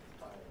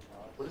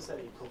 What is that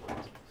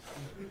equivalent to?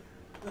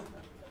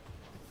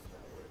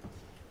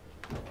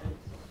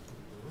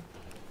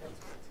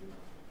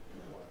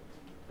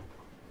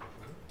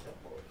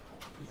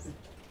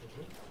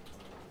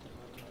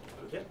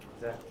 Yep,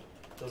 exactly.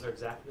 Those are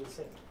exactly the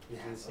same. These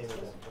are the same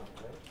exact one,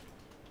 right?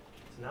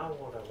 So now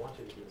what I want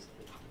you to do is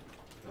take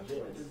this.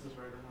 Is this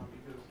right or not?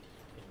 Because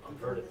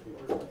Convert it through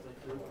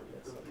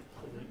this.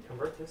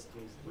 Convert this to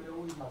these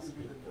plus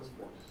equals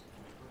 4.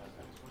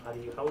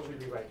 How would you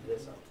rewrite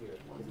this up here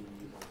to be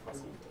plus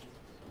equals?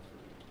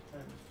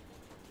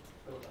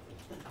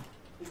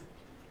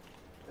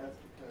 that's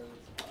because.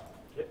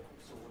 Yep.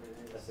 So what it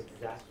is. That's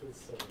exactly the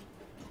same as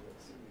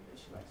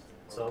this.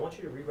 So I want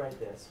you to rewrite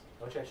this.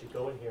 I want you to actually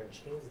go in here and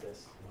change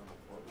this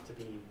to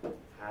be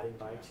adding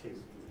by 2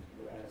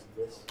 as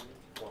this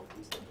form,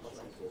 these things plus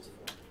equals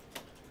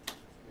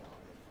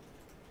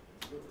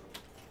 4.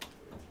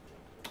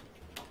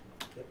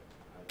 Yep.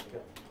 There you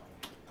go.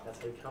 That's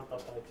how you count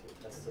up by 2.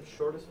 That's the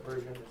shortest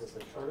version. That's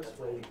the shortest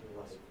way you can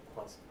write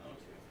plus 2.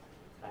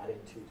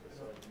 Adding 2 to it.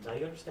 So now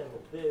you understand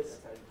that this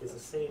is the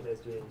same as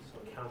doing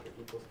counter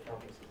equals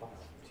counters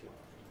plus 2,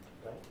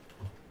 right?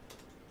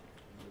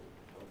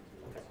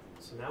 Okay.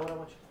 So now what I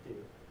want you to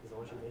do is I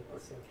want you to make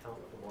this thing count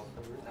from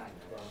 100 down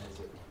to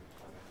 0.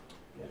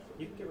 Yeah.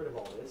 You can get rid of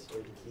all this,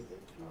 or you can keep it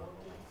if you want.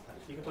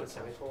 You can put a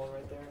semicolon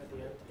right there at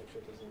the end to make sure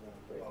it doesn't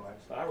break.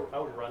 So I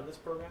would run this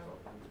program.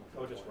 I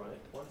would just run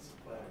it once,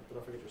 but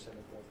don't forget your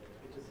semicolon there.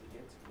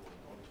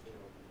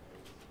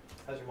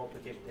 How's your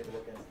multiplication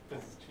table looking?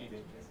 This is cheating.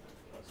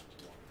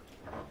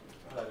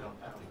 I don't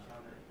have to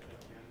counter it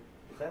again.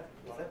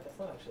 That's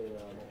not actually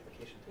a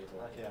multiplication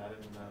table. Yeah, I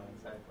didn't know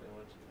exactly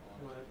what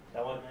you wanted.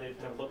 That one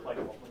didn't look like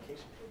a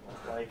multiplication table.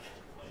 Like,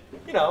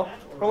 you know,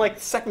 from like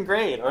 2nd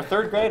grade or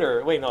 3rd grade,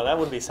 or wait, no, that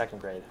wouldn't be 2nd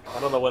grade. I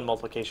don't know what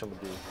multiplication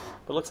would be,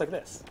 but it looks like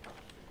this: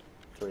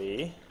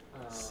 3,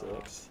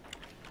 6,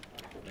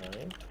 9,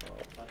 12,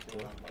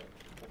 13.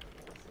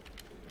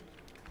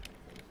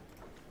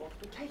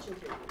 Multiplication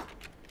table.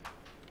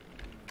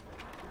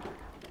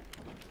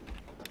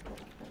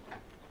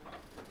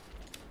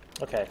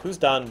 Okay, who's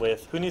done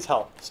with? Who needs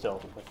help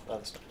still with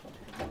other stuff?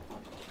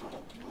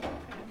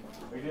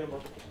 Are you doing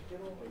multiplication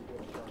table, or are you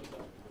doing count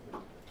stuff?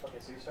 Okay,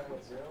 so you're starting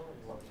at 0 and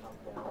you want to count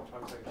down.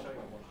 I'm sorry, you're starting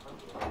at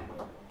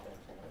 100.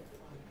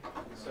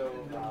 So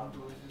you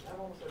have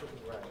almost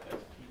everything right.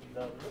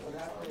 What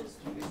happens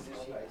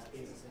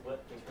is what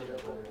the total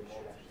order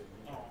should actually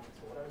be.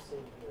 So what I'm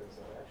saying here is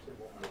that I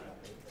actually won't be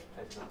happy.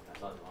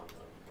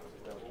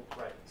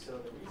 Right. So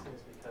the reason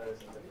is because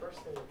the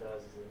first thing it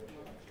does is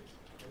initialize.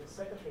 And the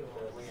second thing it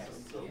does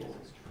is see if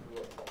this is true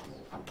or false.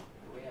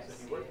 So if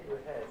you work in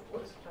your head,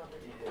 what is counter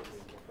equal to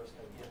the first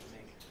time you have to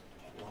make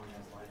long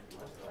as line?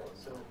 Right.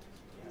 So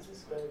is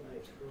this going to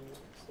be a true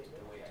statement?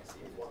 The way I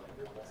see it, 100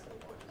 less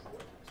than 1 is 0.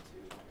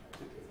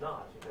 It's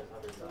not, because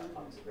 100 is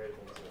obviously greater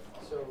than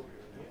 0. So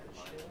you can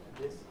change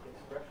this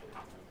expression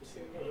to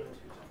say, hey,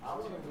 I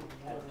was going to move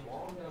as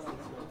long as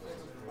it's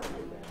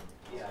greater than.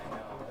 Yeah, I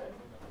know.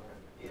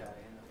 Yeah,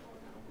 I know.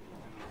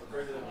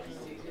 Greater than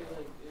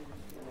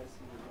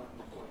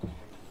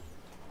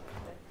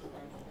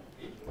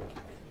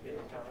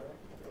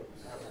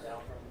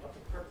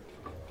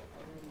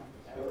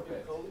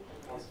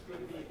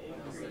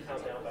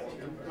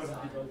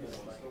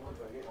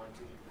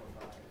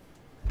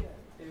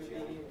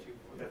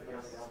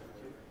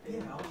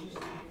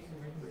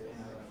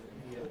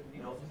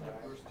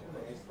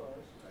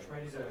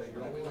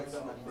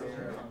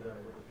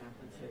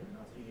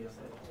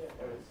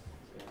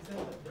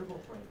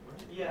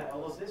Yeah,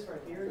 although this right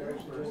here,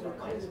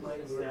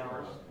 minus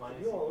down,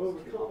 minus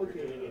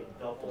overcomplicating it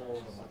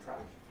doubles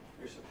subtraction.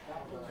 You're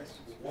subtracting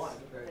one,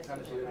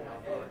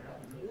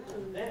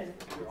 and then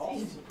you're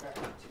also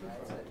subtracting two.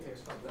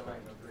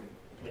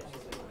 Yes.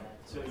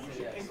 So you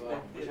should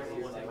expect whichever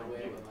one that might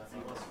be. You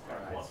want to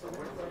subtract one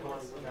from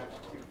one, subtract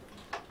two.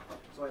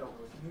 So I don't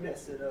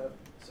mess it up.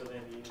 So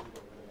then you need to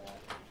get rid of that.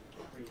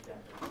 Read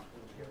that.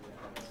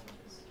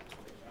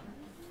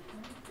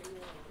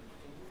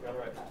 All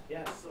right.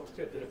 Yeah, so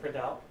good. Did it print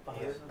out?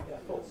 Yeah,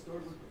 cool.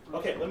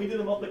 Okay, let me do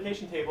the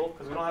multiplication table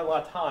because we don't have a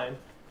lot of time,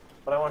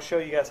 but I want to show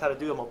you guys how to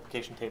do a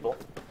multiplication table.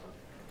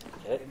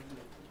 Get it?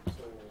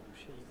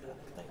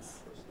 Nice.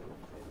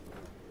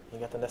 You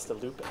got the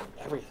nested loop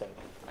and everything.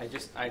 I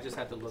just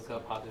had to look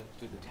up how to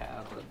do the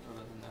tab, but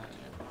other than that,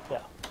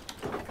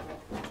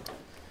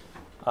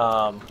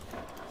 Yeah.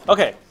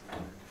 Okay.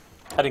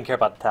 I didn't care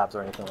about the tabs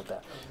or anything like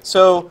that.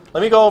 So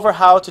let me go over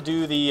how to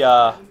do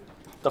the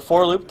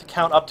for loop to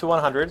count up to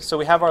 100. So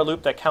we have our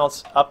loop that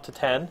counts up to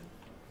 10.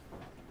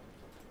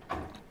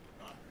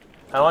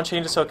 I want to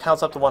change it so it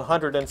counts up to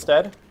 100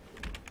 instead.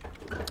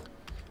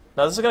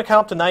 Now this is going to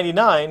count up to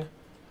 99.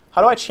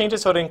 How do I change it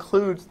so it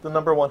includes the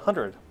number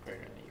 100?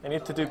 I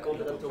need to do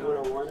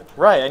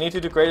right. I need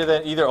to do greater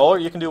than either or.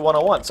 You can do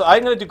 101. So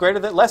I'm going to do greater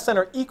than, less than,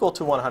 or equal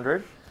to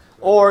 100,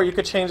 or you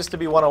could change this to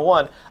be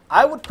 101.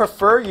 I would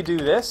prefer you do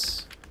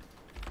this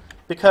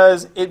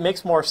because it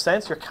makes more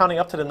sense. You're counting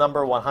up to the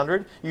number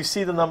 100. You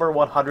see the number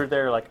 100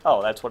 there, like,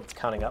 oh, that's what it's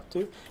counting up to.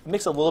 It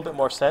makes a little bit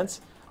more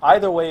sense.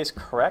 Either way is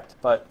correct,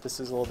 but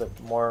this is a little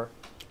bit more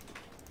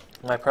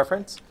my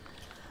preference.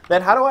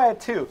 Then how do I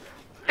add 2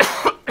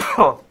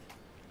 to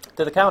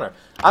the counter?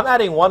 I'm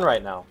adding 1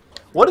 right now.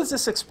 What is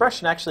this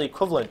expression actually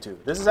equivalent to?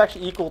 This is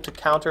actually equal to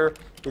counter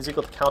is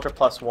equal to counter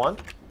plus 1,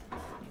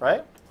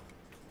 right?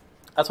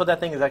 That's what that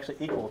thing is actually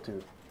equal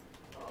to.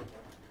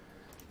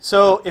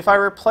 So if I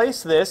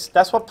replace this,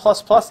 that's what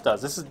plus plus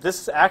does. This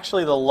is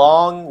actually the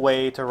long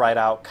way to write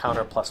out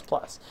counter plus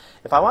plus.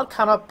 If I want to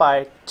count up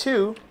by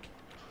 2,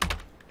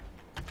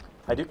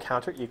 I do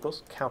counter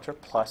equals counter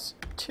plus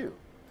 2.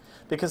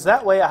 Because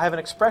that way I have an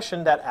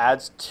expression that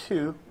adds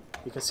 2.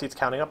 You can see it's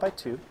counting up by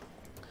 2.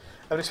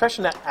 I have an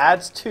expression that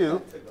adds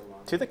 2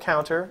 to the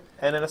counter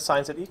and then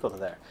assigns it equal to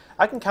there.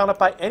 I can count up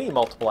by any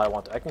multiple I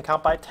want to. I can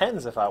count by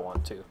 10s if I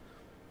want to.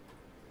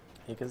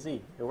 You can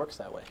see it works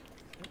that way.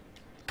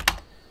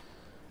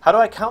 How do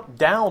I count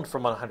down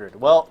from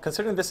 100? Well,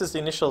 considering this is the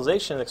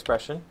initialization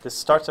expression, this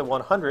starts at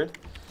 100,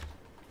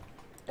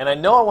 and I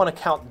know I want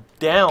to count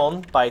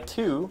down by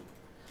 2,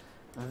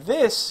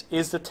 this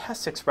is the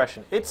test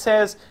expression. It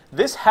says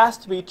this has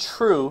to be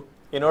true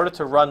in order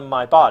to run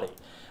my body.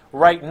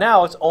 Right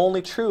now, it's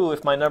only true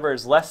if my number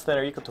is less than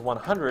or equal to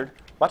 100.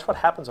 Watch what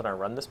happens when I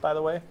run this, by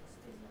the way.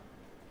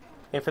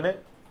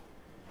 Infinite.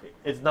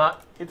 It's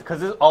not,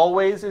 because it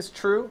always is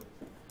true.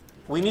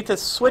 We need to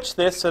switch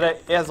this so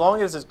that as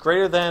long as it's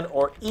greater than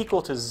or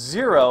equal to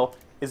 0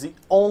 is the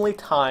only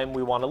time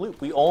we want to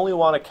loop. We only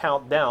want to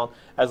count down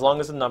as long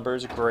as the number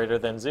is greater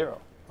than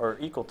 0 or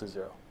equal to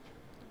 0.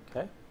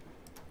 Okay?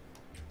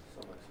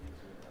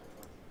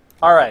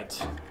 All right.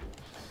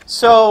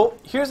 So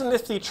here's a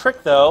nifty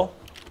trick, though.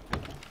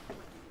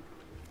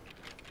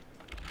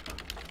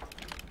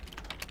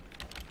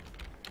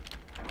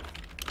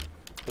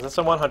 This is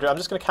a 100. I'm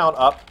just going to count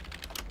up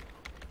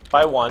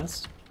by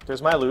ones.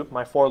 There's my loop,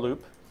 my for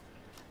loop.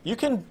 You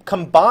can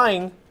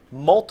combine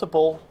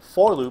multiple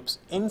for loops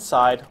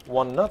inside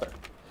one another.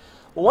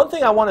 One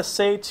thing I want to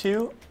say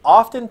too,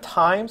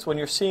 oftentimes when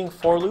you're seeing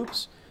for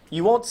loops,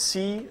 you won't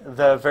see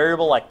the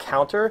variable like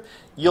counter.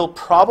 You'll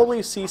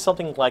probably see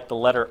something like the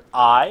letter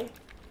I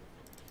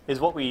is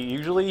what we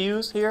usually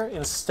use here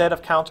instead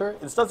of counter.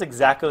 It does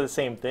exactly the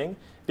same thing,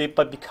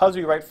 but because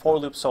we write for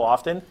loops so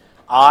often,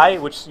 I,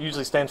 which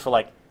usually stands for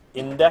like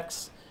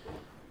index,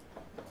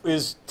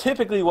 is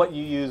typically what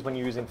you use when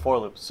you're using for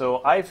loops.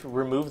 So I've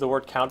removed the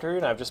word counter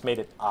and I've just made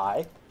it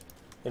I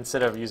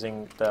instead of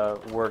using the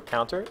word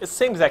counter. It's the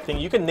same exact thing.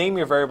 You can name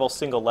your variable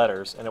single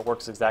letters and it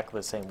works exactly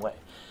the same way.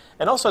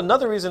 And also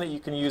another reason that you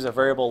can use a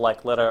variable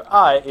like letter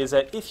I is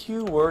that if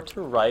you were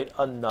to write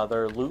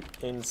another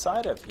loop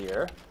inside of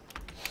here,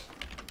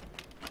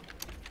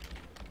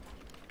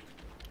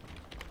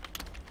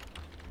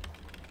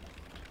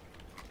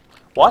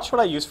 watch what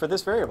I use for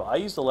this variable. I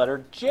use the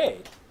letter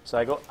J. So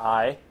I go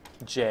I,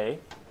 J.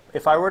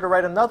 If I were to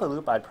write another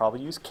loop, I'd probably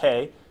use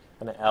K,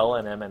 and an L,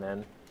 and M, and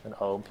N, and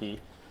O, and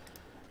P.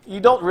 You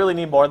don't really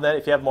need more than that.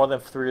 If you have more than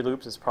 3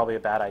 loops, it's probably a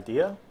bad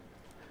idea.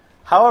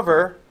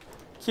 However,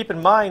 keep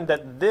in mind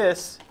that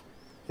this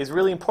is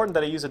really important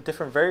that I use a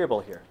different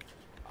variable here.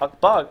 A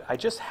bug, I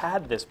just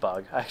had this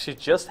bug. I actually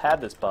just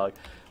had this bug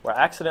where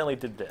I accidentally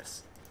did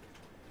this.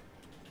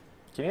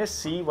 Can you guys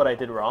see what I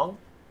did wrong?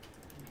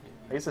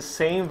 I used the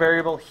same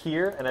variable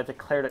here, and I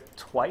declared it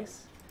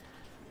twice.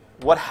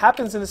 what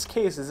happens in this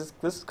case is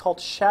this is called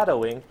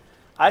shadowing.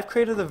 I've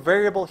created a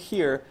variable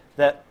here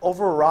that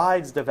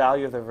overrides the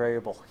value of the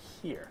variable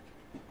here,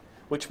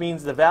 which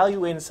means the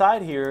value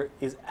inside here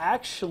is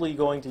actually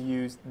going to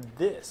use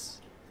this.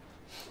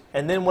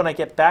 And then when I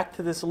get back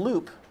to this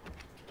loop,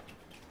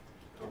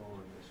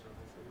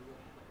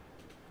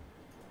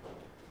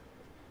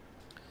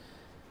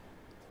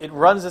 it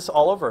runs this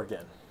all over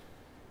again.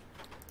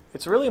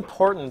 It's really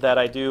important that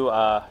I do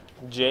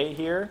J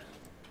here.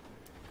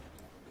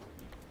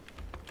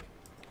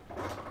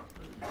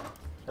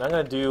 And I'm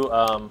going to do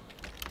a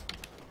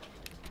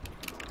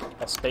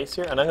space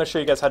here. And I'm going to show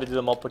you guys how to do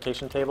the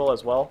multiplication table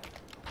as well.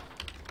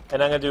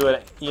 And I'm going to do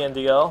an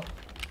ENDL.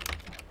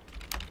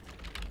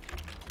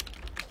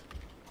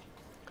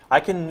 I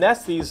can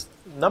nest these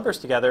numbers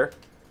together.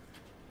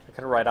 I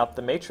can write out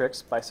the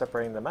matrix by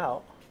separating them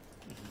out.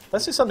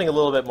 Let's do something a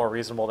little bit more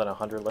reasonable than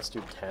 100. Let's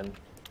do 10.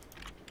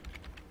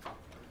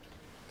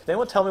 Can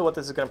anyone tell me what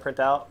this is going to print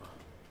out?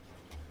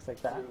 It's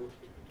like that.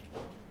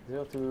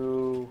 0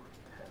 through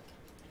 10.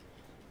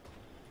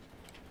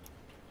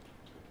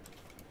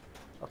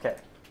 Okay.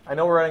 I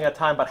know we're running out of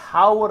time, but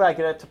how would I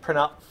get it to print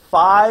out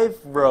 5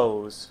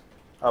 rows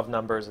of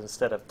numbers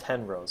instead of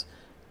 10 rows?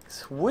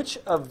 Which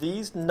of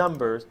these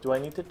numbers do I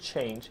need to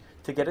change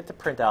to get it to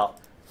print out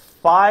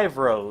 5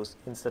 rows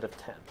instead of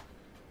 10?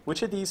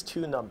 Which of these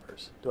two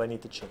numbers do I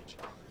need to change?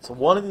 So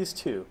one of these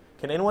two.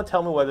 Can anyone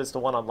tell me whether it's the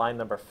one on line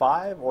number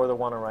 5 or the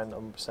one on line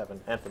number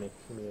 7? Anthony,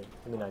 give me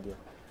an idea.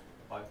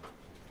 5.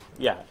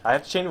 Yeah, I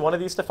have to change one of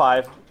these to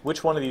 5.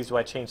 Which one of these do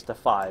I change to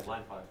 5?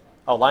 Line 5.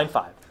 Oh, line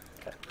 5.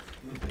 Okay.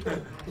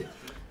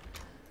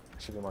 I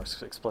should be more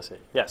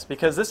explicit. Yes,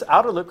 because this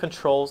outer loop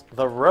controls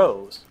the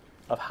rows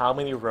of how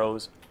many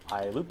rows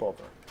I loop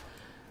over.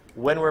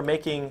 When we're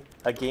making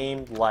a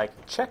game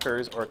like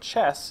checkers or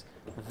chess,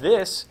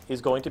 this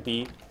is going to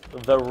be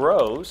the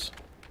rows,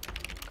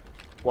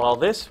 while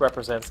this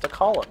represents the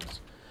columns.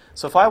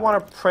 So if I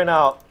want to print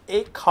out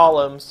 8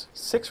 columns,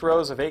 6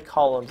 rows of 8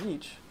 columns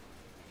each,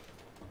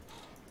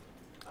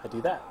 I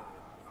do that.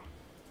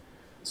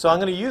 So I'm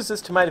going to use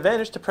this to my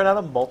advantage to print out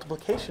a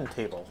multiplication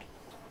table.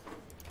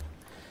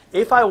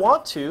 If I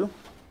want to,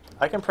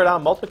 I can print out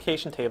a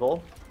multiplication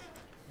table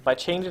by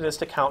changing this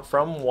to count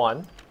from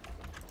 1.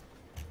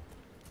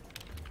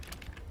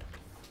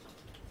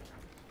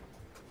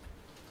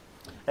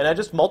 And I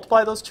just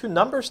multiply those two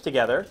numbers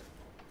together.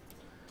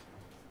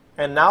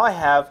 And now I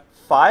have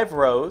 5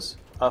 rows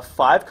of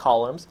 5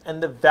 columns.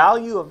 And the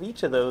value of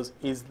each of those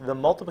is the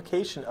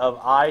multiplication of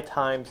I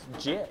times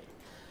j,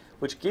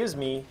 which gives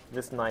me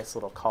this nice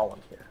little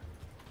column here.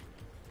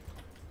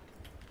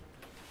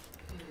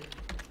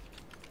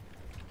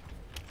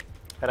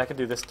 And I can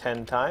do this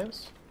 10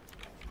 times.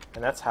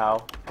 And that's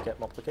how I get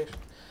multiplication.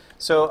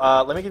 So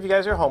let me give you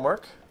guys your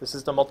homework. This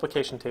is the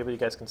multiplication table you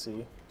guys can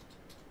see.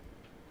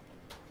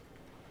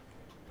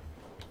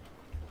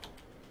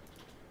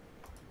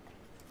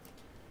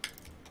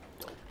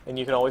 And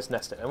you can always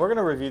nest it. And we're going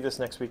to review this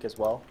next week as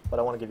well, but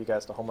I want to give you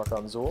guys the homework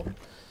on Zool.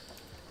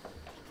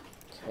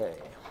 Okay.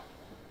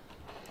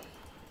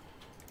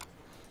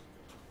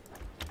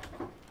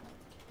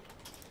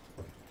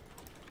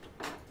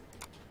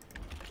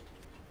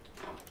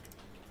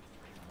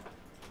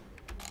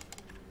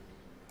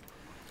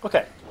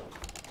 Okay.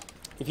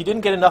 If you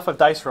didn't get enough of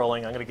dice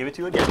rolling, I'm going to give it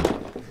to you again.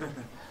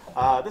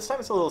 This time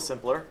it's a little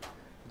simpler,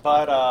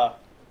 but I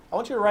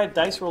want you to write a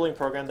dice rolling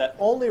program that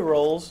only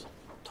rolls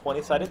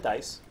 20-sided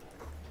dice,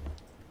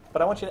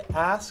 but I want you to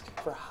ask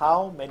for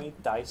how many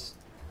dice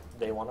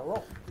they want to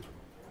roll.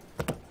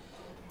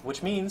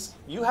 Which means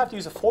you have to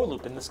use a for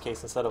loop in this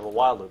case instead of a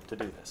while loop to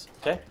do this.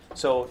 Okay?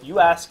 So you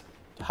ask,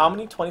 how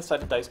many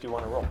 20-sided dice do you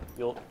want to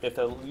roll? If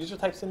the user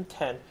types in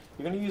 10,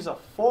 you're going to use a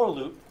for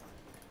loop.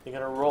 You're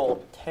going to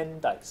roll 10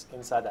 dice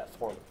inside that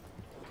for loop.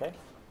 Okay?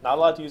 Not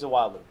allowed to use a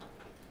while loop.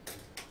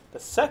 The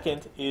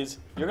second is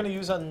you're going to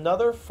use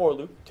another for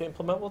loop to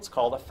implement what's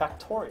called a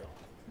factorial.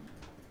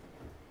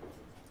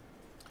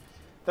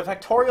 The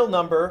factorial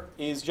number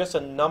is just a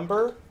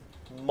number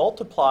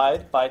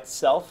multiplied by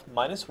itself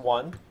minus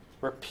 1,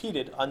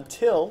 repeated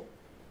until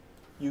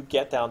you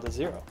get down to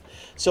 0.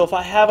 So if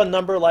I have a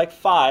number like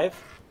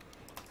 5,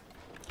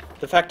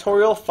 the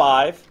factorial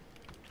 5,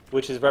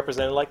 which is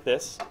represented like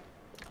this,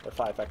 or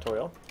 5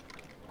 factorial,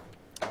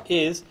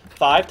 is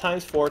 5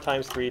 times 4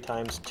 times 3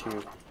 times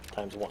 2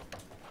 times 1.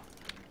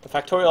 The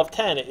factorial of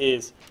 10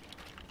 is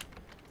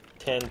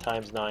 10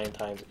 times 9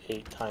 times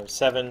 8 times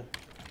 7,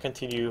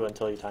 continue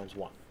until you times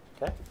 1.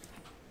 Okay?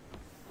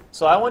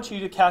 So I want you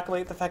to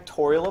calculate the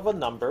factorial of a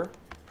number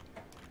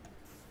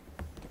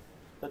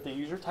that the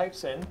user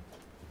types in,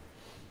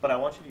 but I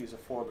want you to use a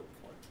for loop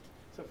for it.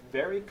 It's a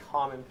very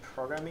common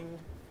programming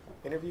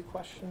interview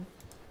question.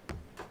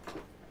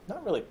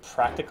 Not really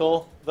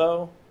practical,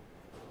 though.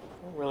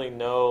 I don't really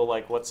know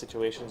what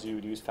situations you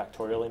would use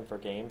factorial in for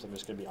games. I'm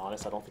just going to be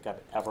honest. I don't think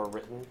I've ever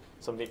written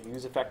something that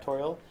uses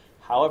factorial.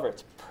 However,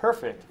 it's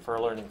perfect for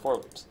learning for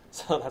loops.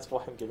 So that's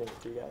why I'm giving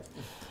it to you guys.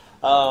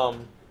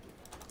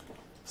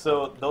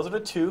 So those are the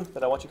two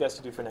that I want you guys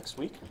to do for next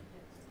week.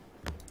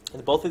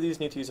 And both of these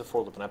need to use a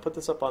for loop. And I put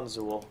this up on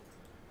Zool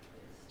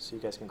so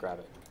you guys can grab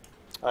it.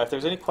 If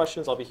there's any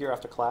questions, I'll be here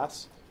after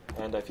class.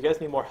 And if you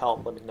guys need more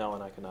help, let me know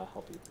and I can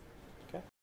help you.